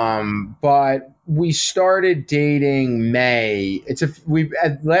 but we started dating May.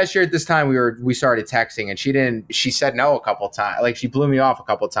 Last year at this time we started texting, and she said no a couple times. She blew me off a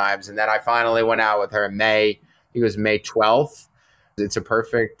couple times, and then I finally went out with her in May. It was May 12th. It's a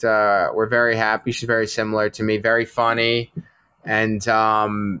perfect. We're very happy. She's very similar to me, very funny, and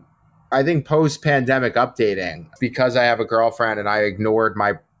I think post-pandemic updating, because I have a girlfriend and I ignored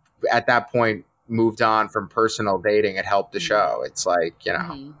at that point. Moved on from personal dating, it helped the show. It's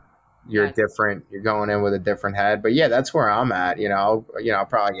you're different, you're going in with a different head. But yeah, that's where I'm at. I'll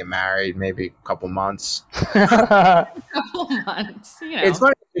probably get married maybe a couple months. Couple months. It's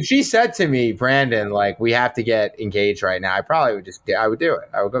funny, if she said to me, Brandon, we have to get engaged right now, I probably would I would do it.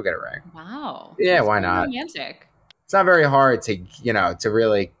 I would go get a ring. Wow. Yeah, that's why not? Romantic. It's not very hard to to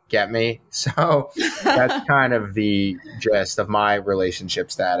really get me. So that's kind of the gist of my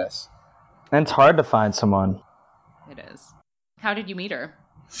relationship status. And it's hard to find someone. It is. How did you meet her?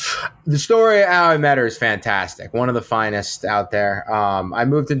 The story how I met her is fantastic. One of the finest out there. I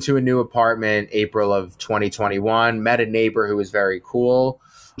moved into a new apartment April of 2021. Met a neighbor who was very cool.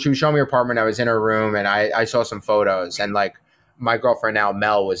 She was showing me her apartment. I was in her room, and I saw some photos. And my girlfriend now,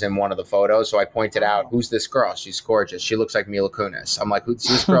 Mel, was in one of the photos. So I pointed out, who's this girl? She's gorgeous. She looks like Mila Kunis. I'm like, who's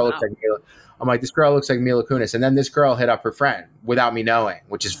this girl? Looks like Mila. I'm like, this girl looks like Mila Kunis. And then this girl hit up her friend without me knowing,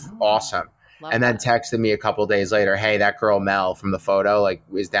 which is awesome. Love and then that. texted me a couple days later, hey, that girl Mel from the photo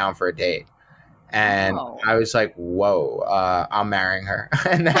is down for a date. And I was like, whoa, I'm marrying her.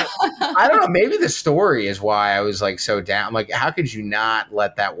 And then, I don't know, maybe the story is why I was so down. I'm how could you not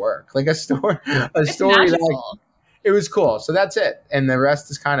let that work? A story magical. It was cool. So that's it. And the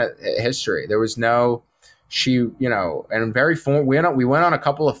rest is kind of history. There was no, and very formal. We went on a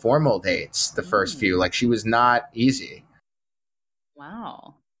couple of formal dates the first few. She was not easy.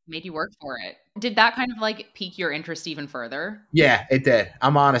 Wow. Made you work for it. Did that kind of pique your interest even further? Yeah, it did.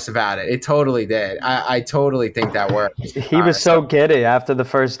 I'm honest about it. It totally did. I totally think that worked. He was so giddy after the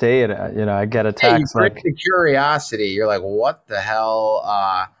first date. I get a text the curiosity. You're like, what the hell?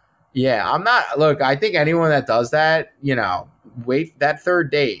 I'm not. Look, I think anyone that does that, wait that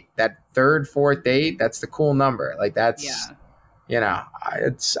third date, that third, fourth date. That's the cool number. That's. Yeah.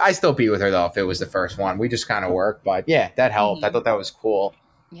 I still be with her though if it was the first one. We just kind of work, but yeah, that helped. I thought that was cool.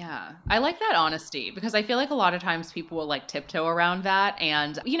 Yeah, I like that honesty because I feel like a lot of times people will like tiptoe around that.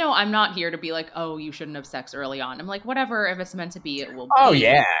 And, I'm not here to be like, oh, you shouldn't have sex early on. I'm like, whatever, if it's meant to be, it will be. Oh,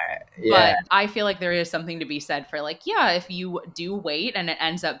 yeah. But I feel like there is something to be said for like, yeah, if you do wait and it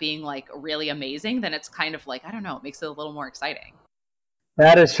ends up being like really amazing, then it's kind of like, I don't know, it makes it a little more exciting.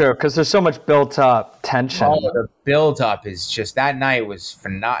 That is true because there's so much built up tension. Oh, the build up is just, that night was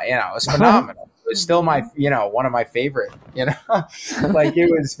it was phenomenal. It was still my, one of my favorite, like it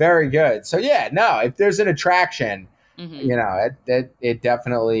was very good. So yeah, no, if there's an attraction, it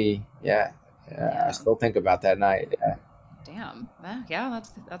definitely, yeah. I still think about that night. Yeah. Damn. Yeah,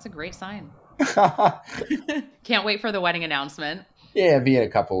 that's a great sign. Can't wait for the wedding announcement. Yeah, be in a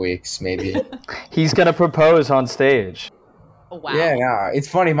couple weeks, maybe. He's going to propose on stage. Oh, wow. Yeah, no, it's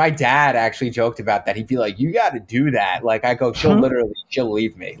funny. My dad actually joked about that. He'd be like, you got to do that. Like, I go, she'll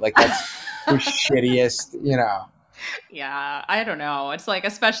leave me. Like, that's the shittiest, Yeah, I don't know. It's like,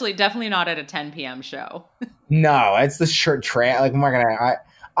 definitely not at a 10 p.m. show. No, it's the shirt like,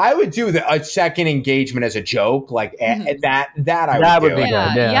 I would do a second engagement as a joke. Like, that would be good.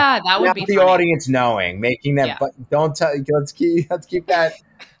 Yeah, that would be the funny. audience knowing, making them, but don't tell, let's keep that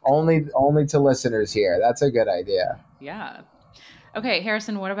only to listeners here. That's a good idea. Yeah. Okay,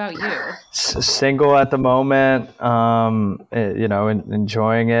 Harrison, what about you? Single at the moment,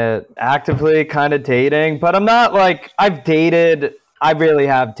 enjoying it, actively kind of dating, but I'm not like, I really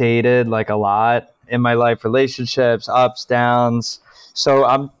have dated like a lot in my life, relationships, ups, downs. So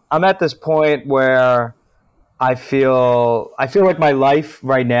I'm at this point where I feel like my life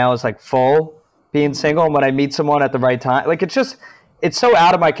right now is like full being single. And when I meet someone at the right time, like it's so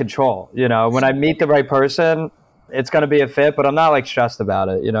out of my control, when I meet the right person, it's going to be a fit, but I'm not like stressed about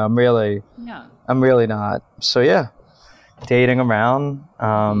it. I'm really not. So yeah, dating around.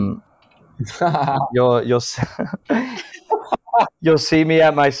 You'll see me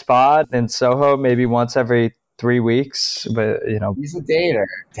at my spot in Soho maybe once every 3 weeks, but he's a dater.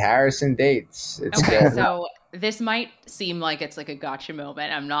 Harrison dates. It's okay, good. So this might seem like it's like a gotcha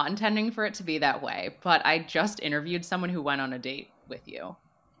moment. I'm not intending for it to be that way, but I just interviewed someone who went on a date with you.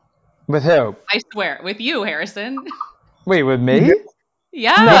 With who? I swear, with you, Harrison. Wait, with me?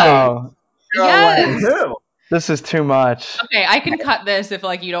 Yeah. No. Yes. Who? This is too much. Okay, I can cut this if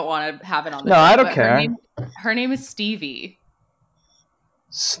like you don't want to have it on the No, show, I don't care. Her name is Stevie.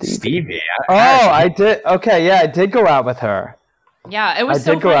 Stevie. I did. Okay, yeah, I did go out with her. Yeah, it was I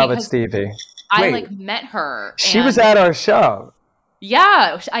so did go funny out with Stevie. I like met her. She was at our show.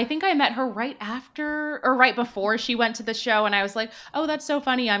 Yeah, I think I met her right after or right before she went to the show, and I was like, oh, that's so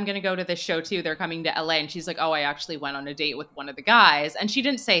funny. I'm going to go to this show too. They're coming to LA. And she's like, oh, I actually went on a date with one of the guys. And she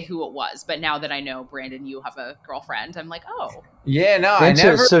didn't say who it was, but now that I know, Brandon, you have a girlfriend, I'm like, oh. Yeah, no, I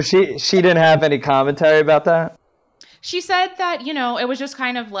never. So she didn't have any commentary about that? She said that, it was just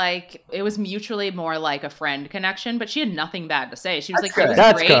kind of like, it was mutually more like a friend connection, but she had nothing bad to say. She was like, it was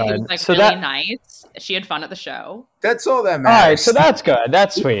great. It was like so really nice. She had fun at the show. That's all that matters. All right, so that's good.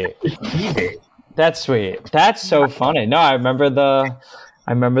 That's sweet. That's sweet. That's so funny. No, I remember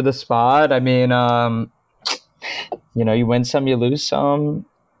the spot. I mean, you win some, you lose some.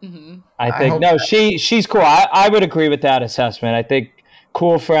 Mm-hmm. I think, she's cool. I would agree with that assessment. I think,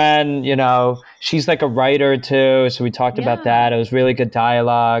 cool friend, she's like a writer too, so we talked about that. It was really good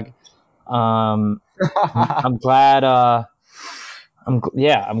dialogue. I'm glad I'm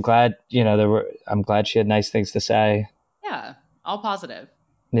glad I'm glad she had nice things to say. Yeah, all positive.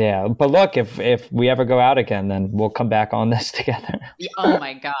 Yeah, but look, if we ever go out again, then we'll come back on this together. Oh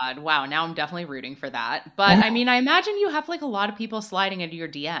my God. Wow. Now I'm definitely rooting for that. But I mean, I imagine you have like a lot of people sliding into your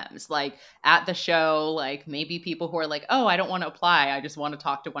DMs, like at the show, like maybe people who are like, oh, I don't want to apply. I just want to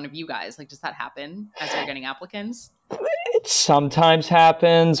talk to one of you guys. Like, does that happen as you're getting applicants? It sometimes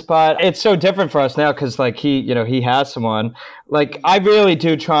happens, but it's so different for us now because like he has someone. Like I really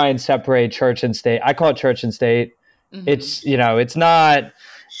do try and separate church and state. I call it church and state. Mm-hmm. It's, it's not...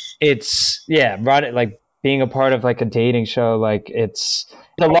 It's like being a part of like a dating show. Like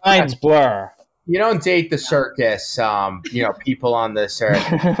the lines blur. You don't date the circus, people on the circus.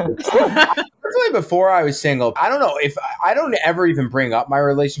 Personally, before I was single, I don't know if I don't ever even bring up my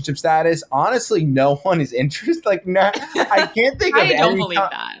relationship status. Honestly, no one is interested. Like, no, I can't think of. I don't believe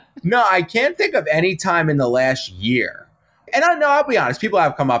that. No, I can't think of any time in the last year. And I'll be honest. People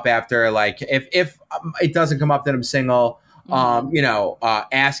have come up after, like, if it doesn't come up that I'm single.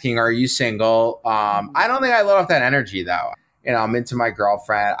 Asking, are you single? I don't think I let off that energy though. I'm into my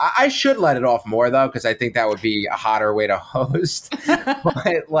girlfriend. I should let it off more though, because I think that would be a hotter way to host.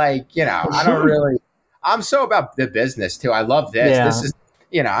 But like, I don't really, I'm so about the business too. I love this. Yeah.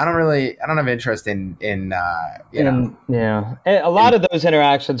 I don't have interest in Yeah. And a lot of those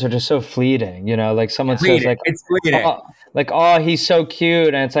interactions are just so fleeting, like someone says like, it's fleeting. oh, he's so cute.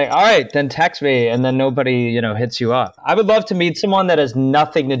 And it's like, all right, then text me. And then nobody, hits you up. I would love to meet someone that has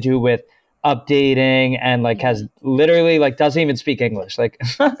nothing to do with updating and like has literally like doesn't even speak English. Like,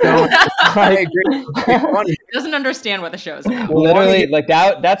 I agree. It's funny. Doesn't understand what the show is about. Literally like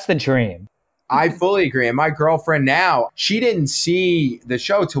that's the dream. I fully agree. And my girlfriend now, she didn't see the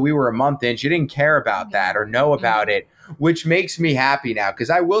show till we were a month in. She didn't care about that or know about it, which makes me happy now. Because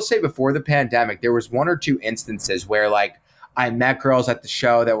I will say before the pandemic, there was one or two instances where like I met girls at the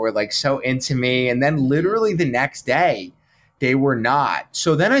show that were like so into me. And then literally the next day, they were not.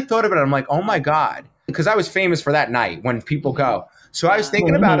 So then I thought of it. I'm like, oh my God. Because I was famous for that night when people go. So I was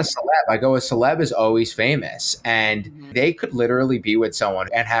thinking about a celeb. I go, a celeb is always famous. And they could literally be with someone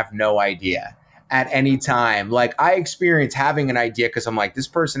and have no idea at any time. Like I experienced having an idea because I'm like, this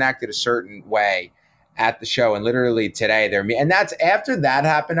person acted a certain way at the show. And literally today they're me. And that's after that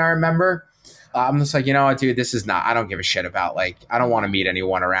happened. I remember I'm just like, you know what, dude, this is not, I don't give a shit about like, I don't want to meet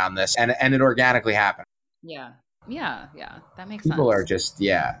anyone around this. And it organically happened. Yeah. Yeah. Yeah. That makes People sense. are just,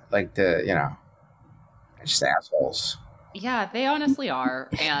 like just assholes. Yeah, they honestly are.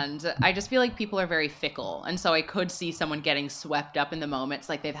 And I just feel like people are very fickle. And so I could see someone getting swept up in the moment. It's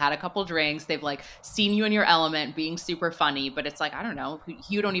like they've had a couple drinks. They've like seen you in your element being super funny. But it's like, I don't know.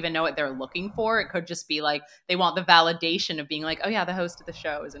 You don't even know what they're looking for. It could just be like they want the validation of being like, oh yeah, the host of the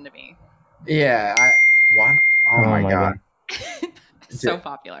show is into me. Yeah. What? Oh my God. So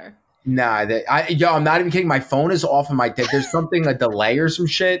popular. Nah, I'm not even kidding. My phone is off of my dick. There's something, a delay or some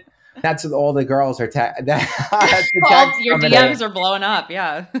shit. That's all the girls are. Your DMs are blowing up.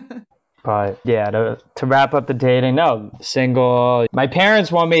 Yeah. But yeah, to wrap up the dating, no, single. My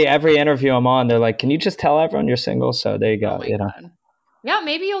parents want me every interview I'm on. They're like, can you just tell everyone you're single? So there you go. God. Yeah,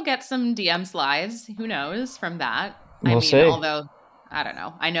 maybe you'll get some DM slides. Who knows from that? We'll see. Although I don't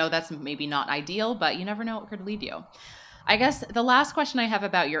know. I know that's maybe not ideal, but you never know what could lead you. I guess the last question I have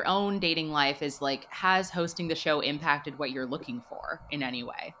about your own dating life is like, has hosting the show impacted what you're looking for in any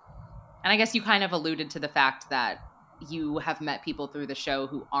way? And I guess you kind of alluded to the fact that you have met people through the show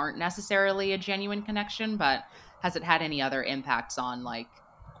who aren't necessarily a genuine connection, but has it had any other impacts on like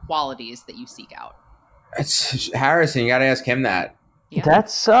qualities that you seek out? It's Harrison. You got to ask him that. Yeah.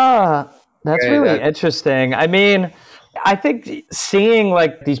 That's really interesting. I mean, I think seeing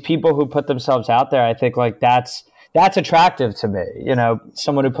like these people who put themselves out there, I think like that's attractive to me,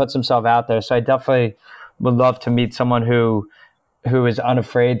 someone who puts himself out there. So I definitely would love to meet someone who is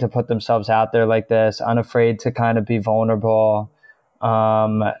unafraid to put themselves out there like this, unafraid to kind of be vulnerable,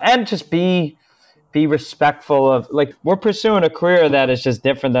 and just be respectful of, like, we're pursuing a career that is just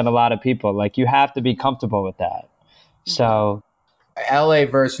different than a lot of people. Like, you have to be comfortable with that. So LA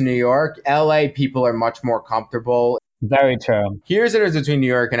versus New York. LA people are much more comfortable. Very true. Here's the difference between New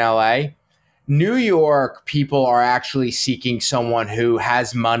York and LA. New York people are actually seeking someone who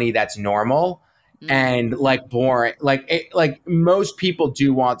has money that's normal. And like boring, like most people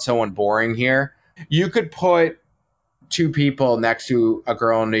do want someone boring here. You could put two people next to a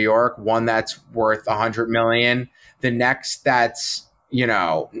girl in New York, one that's worth 100 million, the next that's,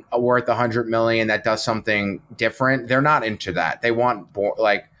 worth 100 million that does something different. They're not into that. They want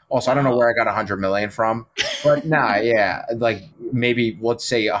also, I don't know where I got 100 million from, but like maybe let's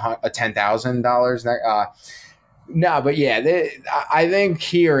say a $10,000. No, but I think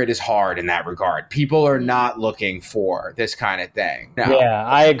here it is hard in that regard. People are not looking for this kind of thing. No. Yeah,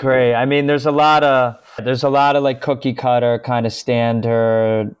 I agree. I mean, there's a lot of like cookie cutter kind of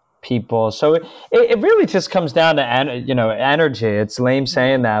standard people. So it really just comes down to energy. It's lame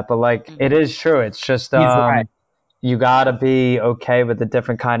saying that, but like it is true. It's just right. You gotta be okay with a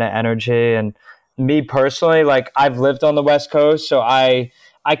different kind of energy. And me personally, like I've lived on the West Coast, so I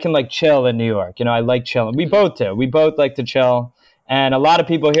can like chill in New York. I like chilling. We both do. We both like to chill. And a lot of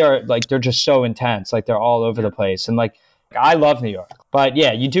people here, like, they're just so intense. Like, they're all over the place. And like, I love New York. But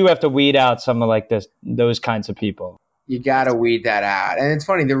yeah, you do have to weed out some of like those kinds of people. You got to weed that out. And it's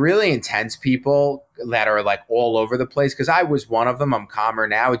funny, the really intense people that are like all over the place, because I was one of them. I'm calmer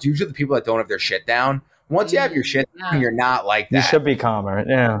now. It's usually the people that don't have their shit down. Once you have your shit down, you're not like that. You should be calmer.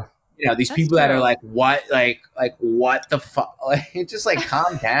 Yeah. These That's people true. That are like, what, like what the fuck? Like, just like,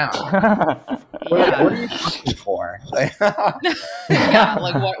 calm down. What are you looking for? Yeah,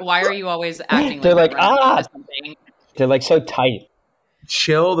 like, why are you always acting? They're like they're like so tight.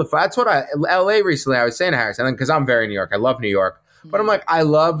 Chill. That's what LA recently. I was saying to Harrison, because I'm very New York. I love New York. But I'm like, I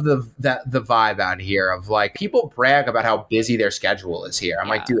love the vibe out here of like people brag about how busy their schedule is here. I'm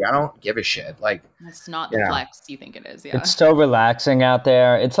like, dude, I don't give a shit. Like, it's not the flex you think it is. Yeah, it's so relaxing out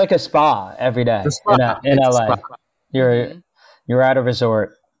there. It's like a spa every day in LA. You're at a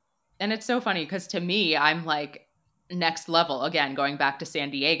resort, and it's so funny because to me, I'm like next level again. Going back to San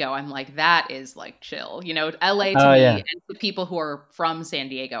Diego, I'm like that is like chill. You know, LA to me and to people who are from San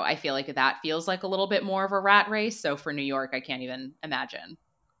Diego, I feel like that feels like a little bit more of a rat race. So for New York, I can't even imagine.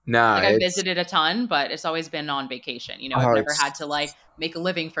 No, like I've visited a ton, but it's always been on vacation. You know, I've never had to like make a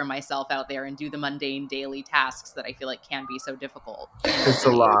living for myself out there and do the mundane daily tasks that I feel like can be so difficult. It's a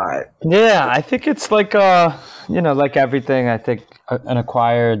lot. Yeah, I think it's like like everything. I think an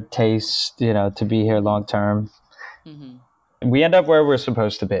acquired taste, to be here long term. Mm-hmm. We end up where we're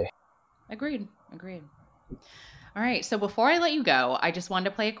supposed to be. Agreed. All right. So before I let you go, I just wanted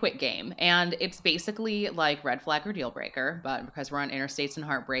to play a quick game. And it's basically like red flag or deal breaker. But because we're on interstates and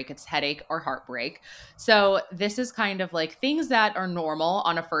heartbreak, it's headache or heartbreak. So this is kind of like things that are normal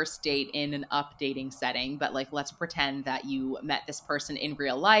on a first date in an updating setting. But like, let's pretend that you met this person in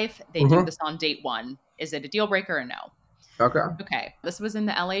real life. They do this on date 1. Is it a deal breaker or no? Okay. This was in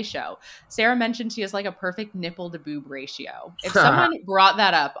the LA show. Sarah mentioned she has like a perfect nipple to boob ratio. If someone brought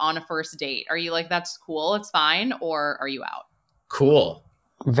that up on a first date, are you like, that's cool, it's fine, or are you out? Cool.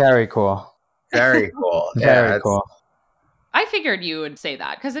 Very cool. Very cool. Very cool. I figured you would say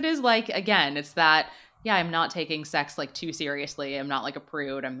that because it is like, again, it's that, I'm not taking sex like too seriously. I'm not like a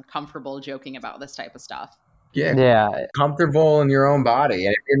prude. I'm comfortable joking about this type of stuff. Yeah. Comfortable in your own body.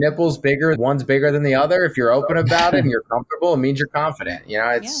 And if your nipple's bigger, one's bigger than the other, if you're open about it and you're comfortable, it means you're confident. You know,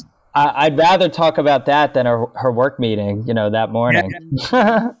 it's... I'd rather talk about that than her work meeting, that morning.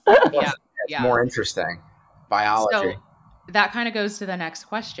 It's more interesting. Biology. So that kind of goes to the next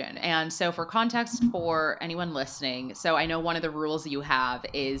question. And so for context for anyone listening, so I know one of the rules you have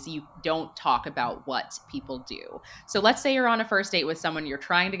is you don't talk about what people do. So let's say you're on a first date with someone, you're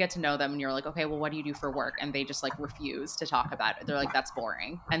trying to get to know them and you're like, okay, well, what do you do for work? And they just like refuse to talk about it. They're like, that's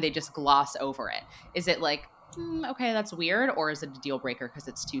boring. And they just gloss over it. Is it like, okay, that's weird? Or is it a deal breaker because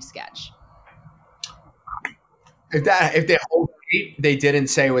it's too sketch? If the whole date they didn't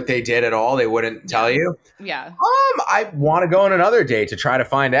say what they did at all, they wouldn't tell you. Yeah. I want to go on another date to try to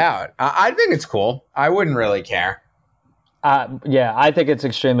find out. I think it's cool. I wouldn't really care. I think it's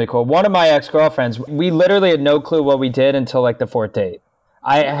extremely cool. One of my ex-girlfriends, we literally had no clue what we did until like the 4th date.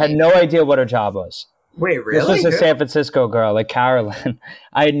 I had no idea what her job was. Wait, really? This was a San Francisco girl, like Carolyn.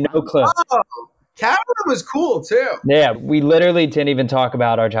 I had no clue. Oh, Carolyn was cool too. Yeah, we literally didn't even talk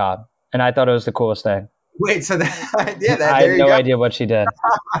about our job, and I thought it was the coolest thing. Wait, so I had no idea what she did.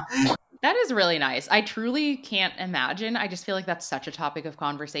 That is really nice. I truly can't imagine. I just feel like that's such a topic of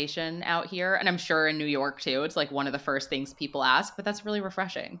conversation out here. And I'm sure in New York too, it's like one of the first things people ask, but that's really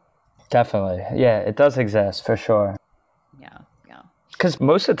refreshing. Definitely. Yeah, it does exist for sure. Yeah. Because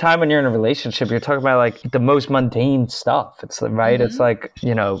most of the time when you're in a relationship, you're talking about like the most mundane stuff. It's right. Mm-hmm. It's like,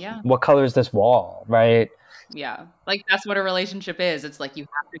 what color is this wall? Right. Yeah. Like that's what a relationship is. It's like you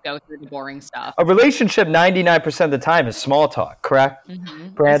have to go through the boring stuff. A relationship 99% of the time is small talk, correct? Mm-hmm.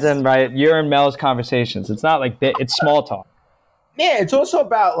 Brandon, right? You're in Mel's conversations. It's not like it's small talk. Yeah, it's also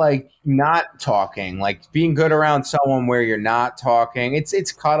about like not talking, like being good around someone where you're not talking.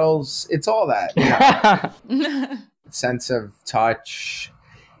 It's cuddles. It's all that. Sense of touch.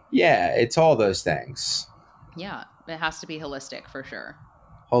 Yeah, it's all those things. Yeah, it has to be holistic for sure.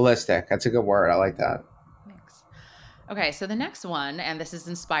 Holistic. That's a good word. I like that. Okay, so the next one, and this is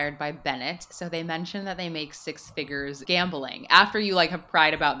inspired by Bennett. So they mentioned that they make 6 figures gambling. After you like have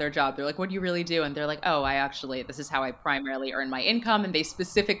pride about their job, they're like, what do you really do? And they're like, oh, this is how I primarily earn my income. And they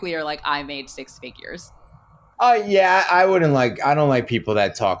specifically are like, I made 6 figures. Yeah, I don't like people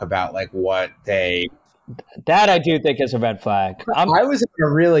that talk about like what they... That I do think is a red flag. I was on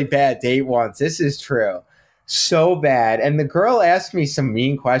a really bad date once. This is true. So bad. And the girl asked me some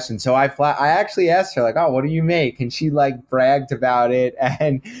mean questions. So I actually asked her like, oh, what do you make? And she like bragged about it.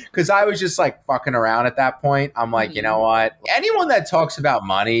 And because I was just like fucking around at that point, I'm like, you know what? Anyone that talks about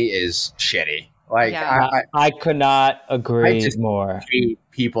money is shitty. Like I could not agree more. Hate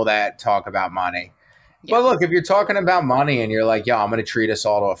people that talk about money. Yeah. But look, if you're talking about money and you're like, yo, I'm going to treat us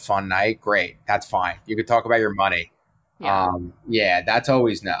all to a fun night, great. That's fine. You can talk about your money. Yeah, that's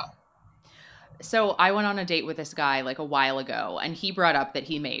always no. So I went on a date with this guy like a while ago, and he brought up that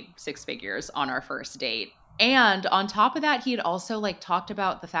he made 6 figures on our first date. And on top of that, he had also like talked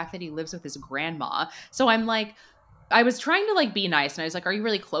about the fact that he lives with his grandma. So I'm like, I was trying to like be nice. And I was like, are you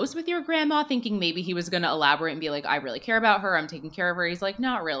really close with your grandma? Thinking maybe he was going to elaborate and be like, I really care about her. I'm taking care of her. He's like,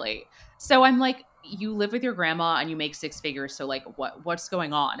 not really. So I'm like, you live with your grandma and you make six figures. So like what's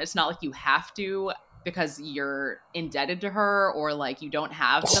going on? It's not like you have to because you're indebted to her or like you don't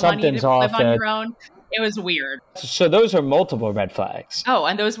have the money to live on your own. It was weird. So those are multiple red flags. Oh,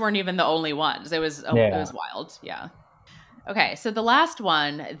 and those weren't even the only ones. It was wild. Yeah. Okay, so the last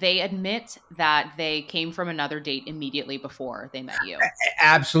one, they admit that they came from another date immediately before they met you. I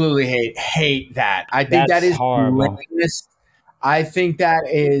absolutely hate that. I think that is horrible. Lamest. I think that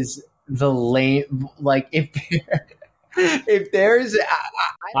is the lame. Like if there's,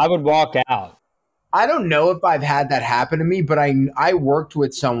 I would walk out. I don't know if I've had that happen to me, but I worked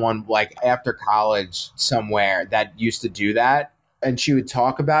with someone like after college somewhere that used to do that, and she would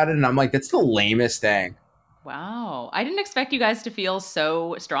talk about it, and I'm like, that's the lamest thing. Wow. I didn't expect you guys to feel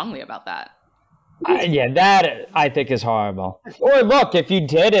so strongly about that. That I think is horrible. Or look, if you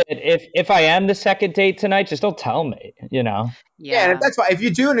did it, if I am the second date tonight, just don't tell me, you know? Yeah, and that's fine. If you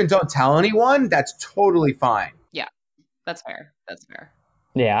do it and don't tell anyone, that's totally fine. Yeah, that's fair. That's fair.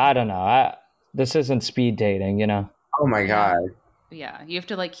 Yeah, I don't know. This isn't speed dating, you know? Oh my God. Yeah, you have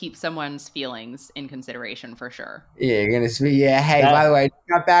to like keep someone's feelings in consideration for sure. Yeah, you're gonna say, hey, by the way, I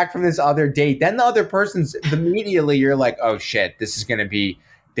got back from this other date. Then the other person's immediately you're like, oh shit, this is gonna be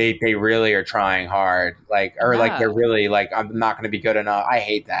they really are trying hard. Like like they're really like, I'm not gonna be good enough. I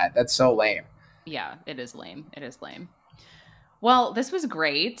hate that. That's so lame. Yeah, it is lame. It is lame. Well, this was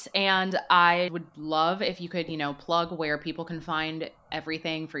great. And I would love if you could, plug where people can find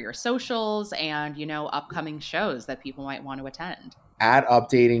everything for your socials and, upcoming shows that people might want to attend. At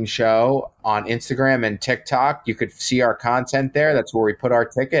Updating Show on Instagram and TikTok. You could see our content there. That's where we put our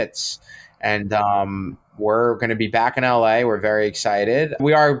tickets. And we're going to be back in LA. We're very excited.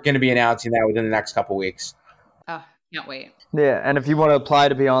 We are going to be announcing that within the next couple weeks. Oh, can't wait. Yeah. And if you want to apply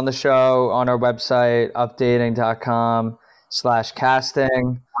to be on the show, on our website, updating.com/casting.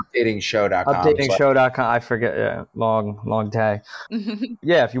 Updatingshow.com. Updatingshow.com. I forget. Yeah, long day.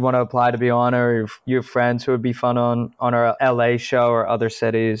 Yeah, if you want to apply to be on, or you have friends who would be fun on our LA show or other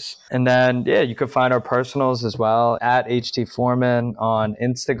cities. And then, yeah, you can find our personals as well at HT Foreman on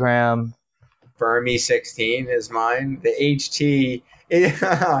Instagram. Fermi16 is mine. The HT.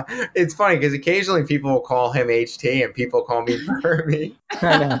 It's funny because occasionally people will call him HT and people call me Fermi.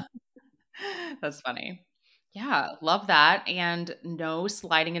 I know. That's funny. Yeah, love that. And no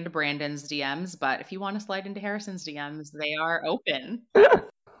sliding into Brandon's DMs, but if you want to slide into Harrison's DMs, they are open.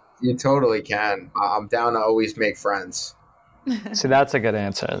 You totally can. I'm down to always make friends. So that's a good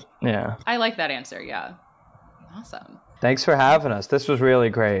answer. Yeah. I like that answer. Yeah. Awesome. Thanks for having us. This was really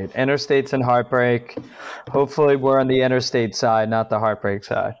great. Interstates and heartbreak. Hopefully we're on the interstate side, not the heartbreak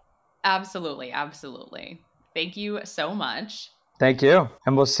side. Absolutely. Absolutely. Thank you so much. Thank you.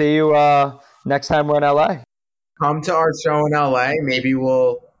 And we'll see you next time we're in LA. Come to our show in LA. Maybe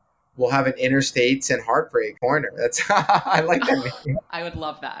we'll have an Interstates and Heartbreak corner. That's I like that name. I would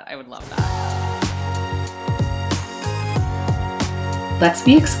love that. Let's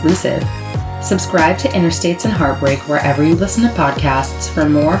be exclusive. Subscribe to Interstates and Heartbreak wherever you listen to podcasts for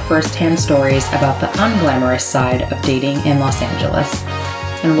more firsthand stories about the unglamorous side of dating in Los Angeles.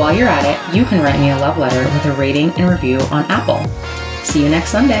 And while you're at it, you can write me a love letter with a rating and review on Apple. See you next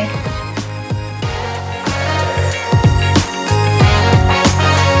Sunday.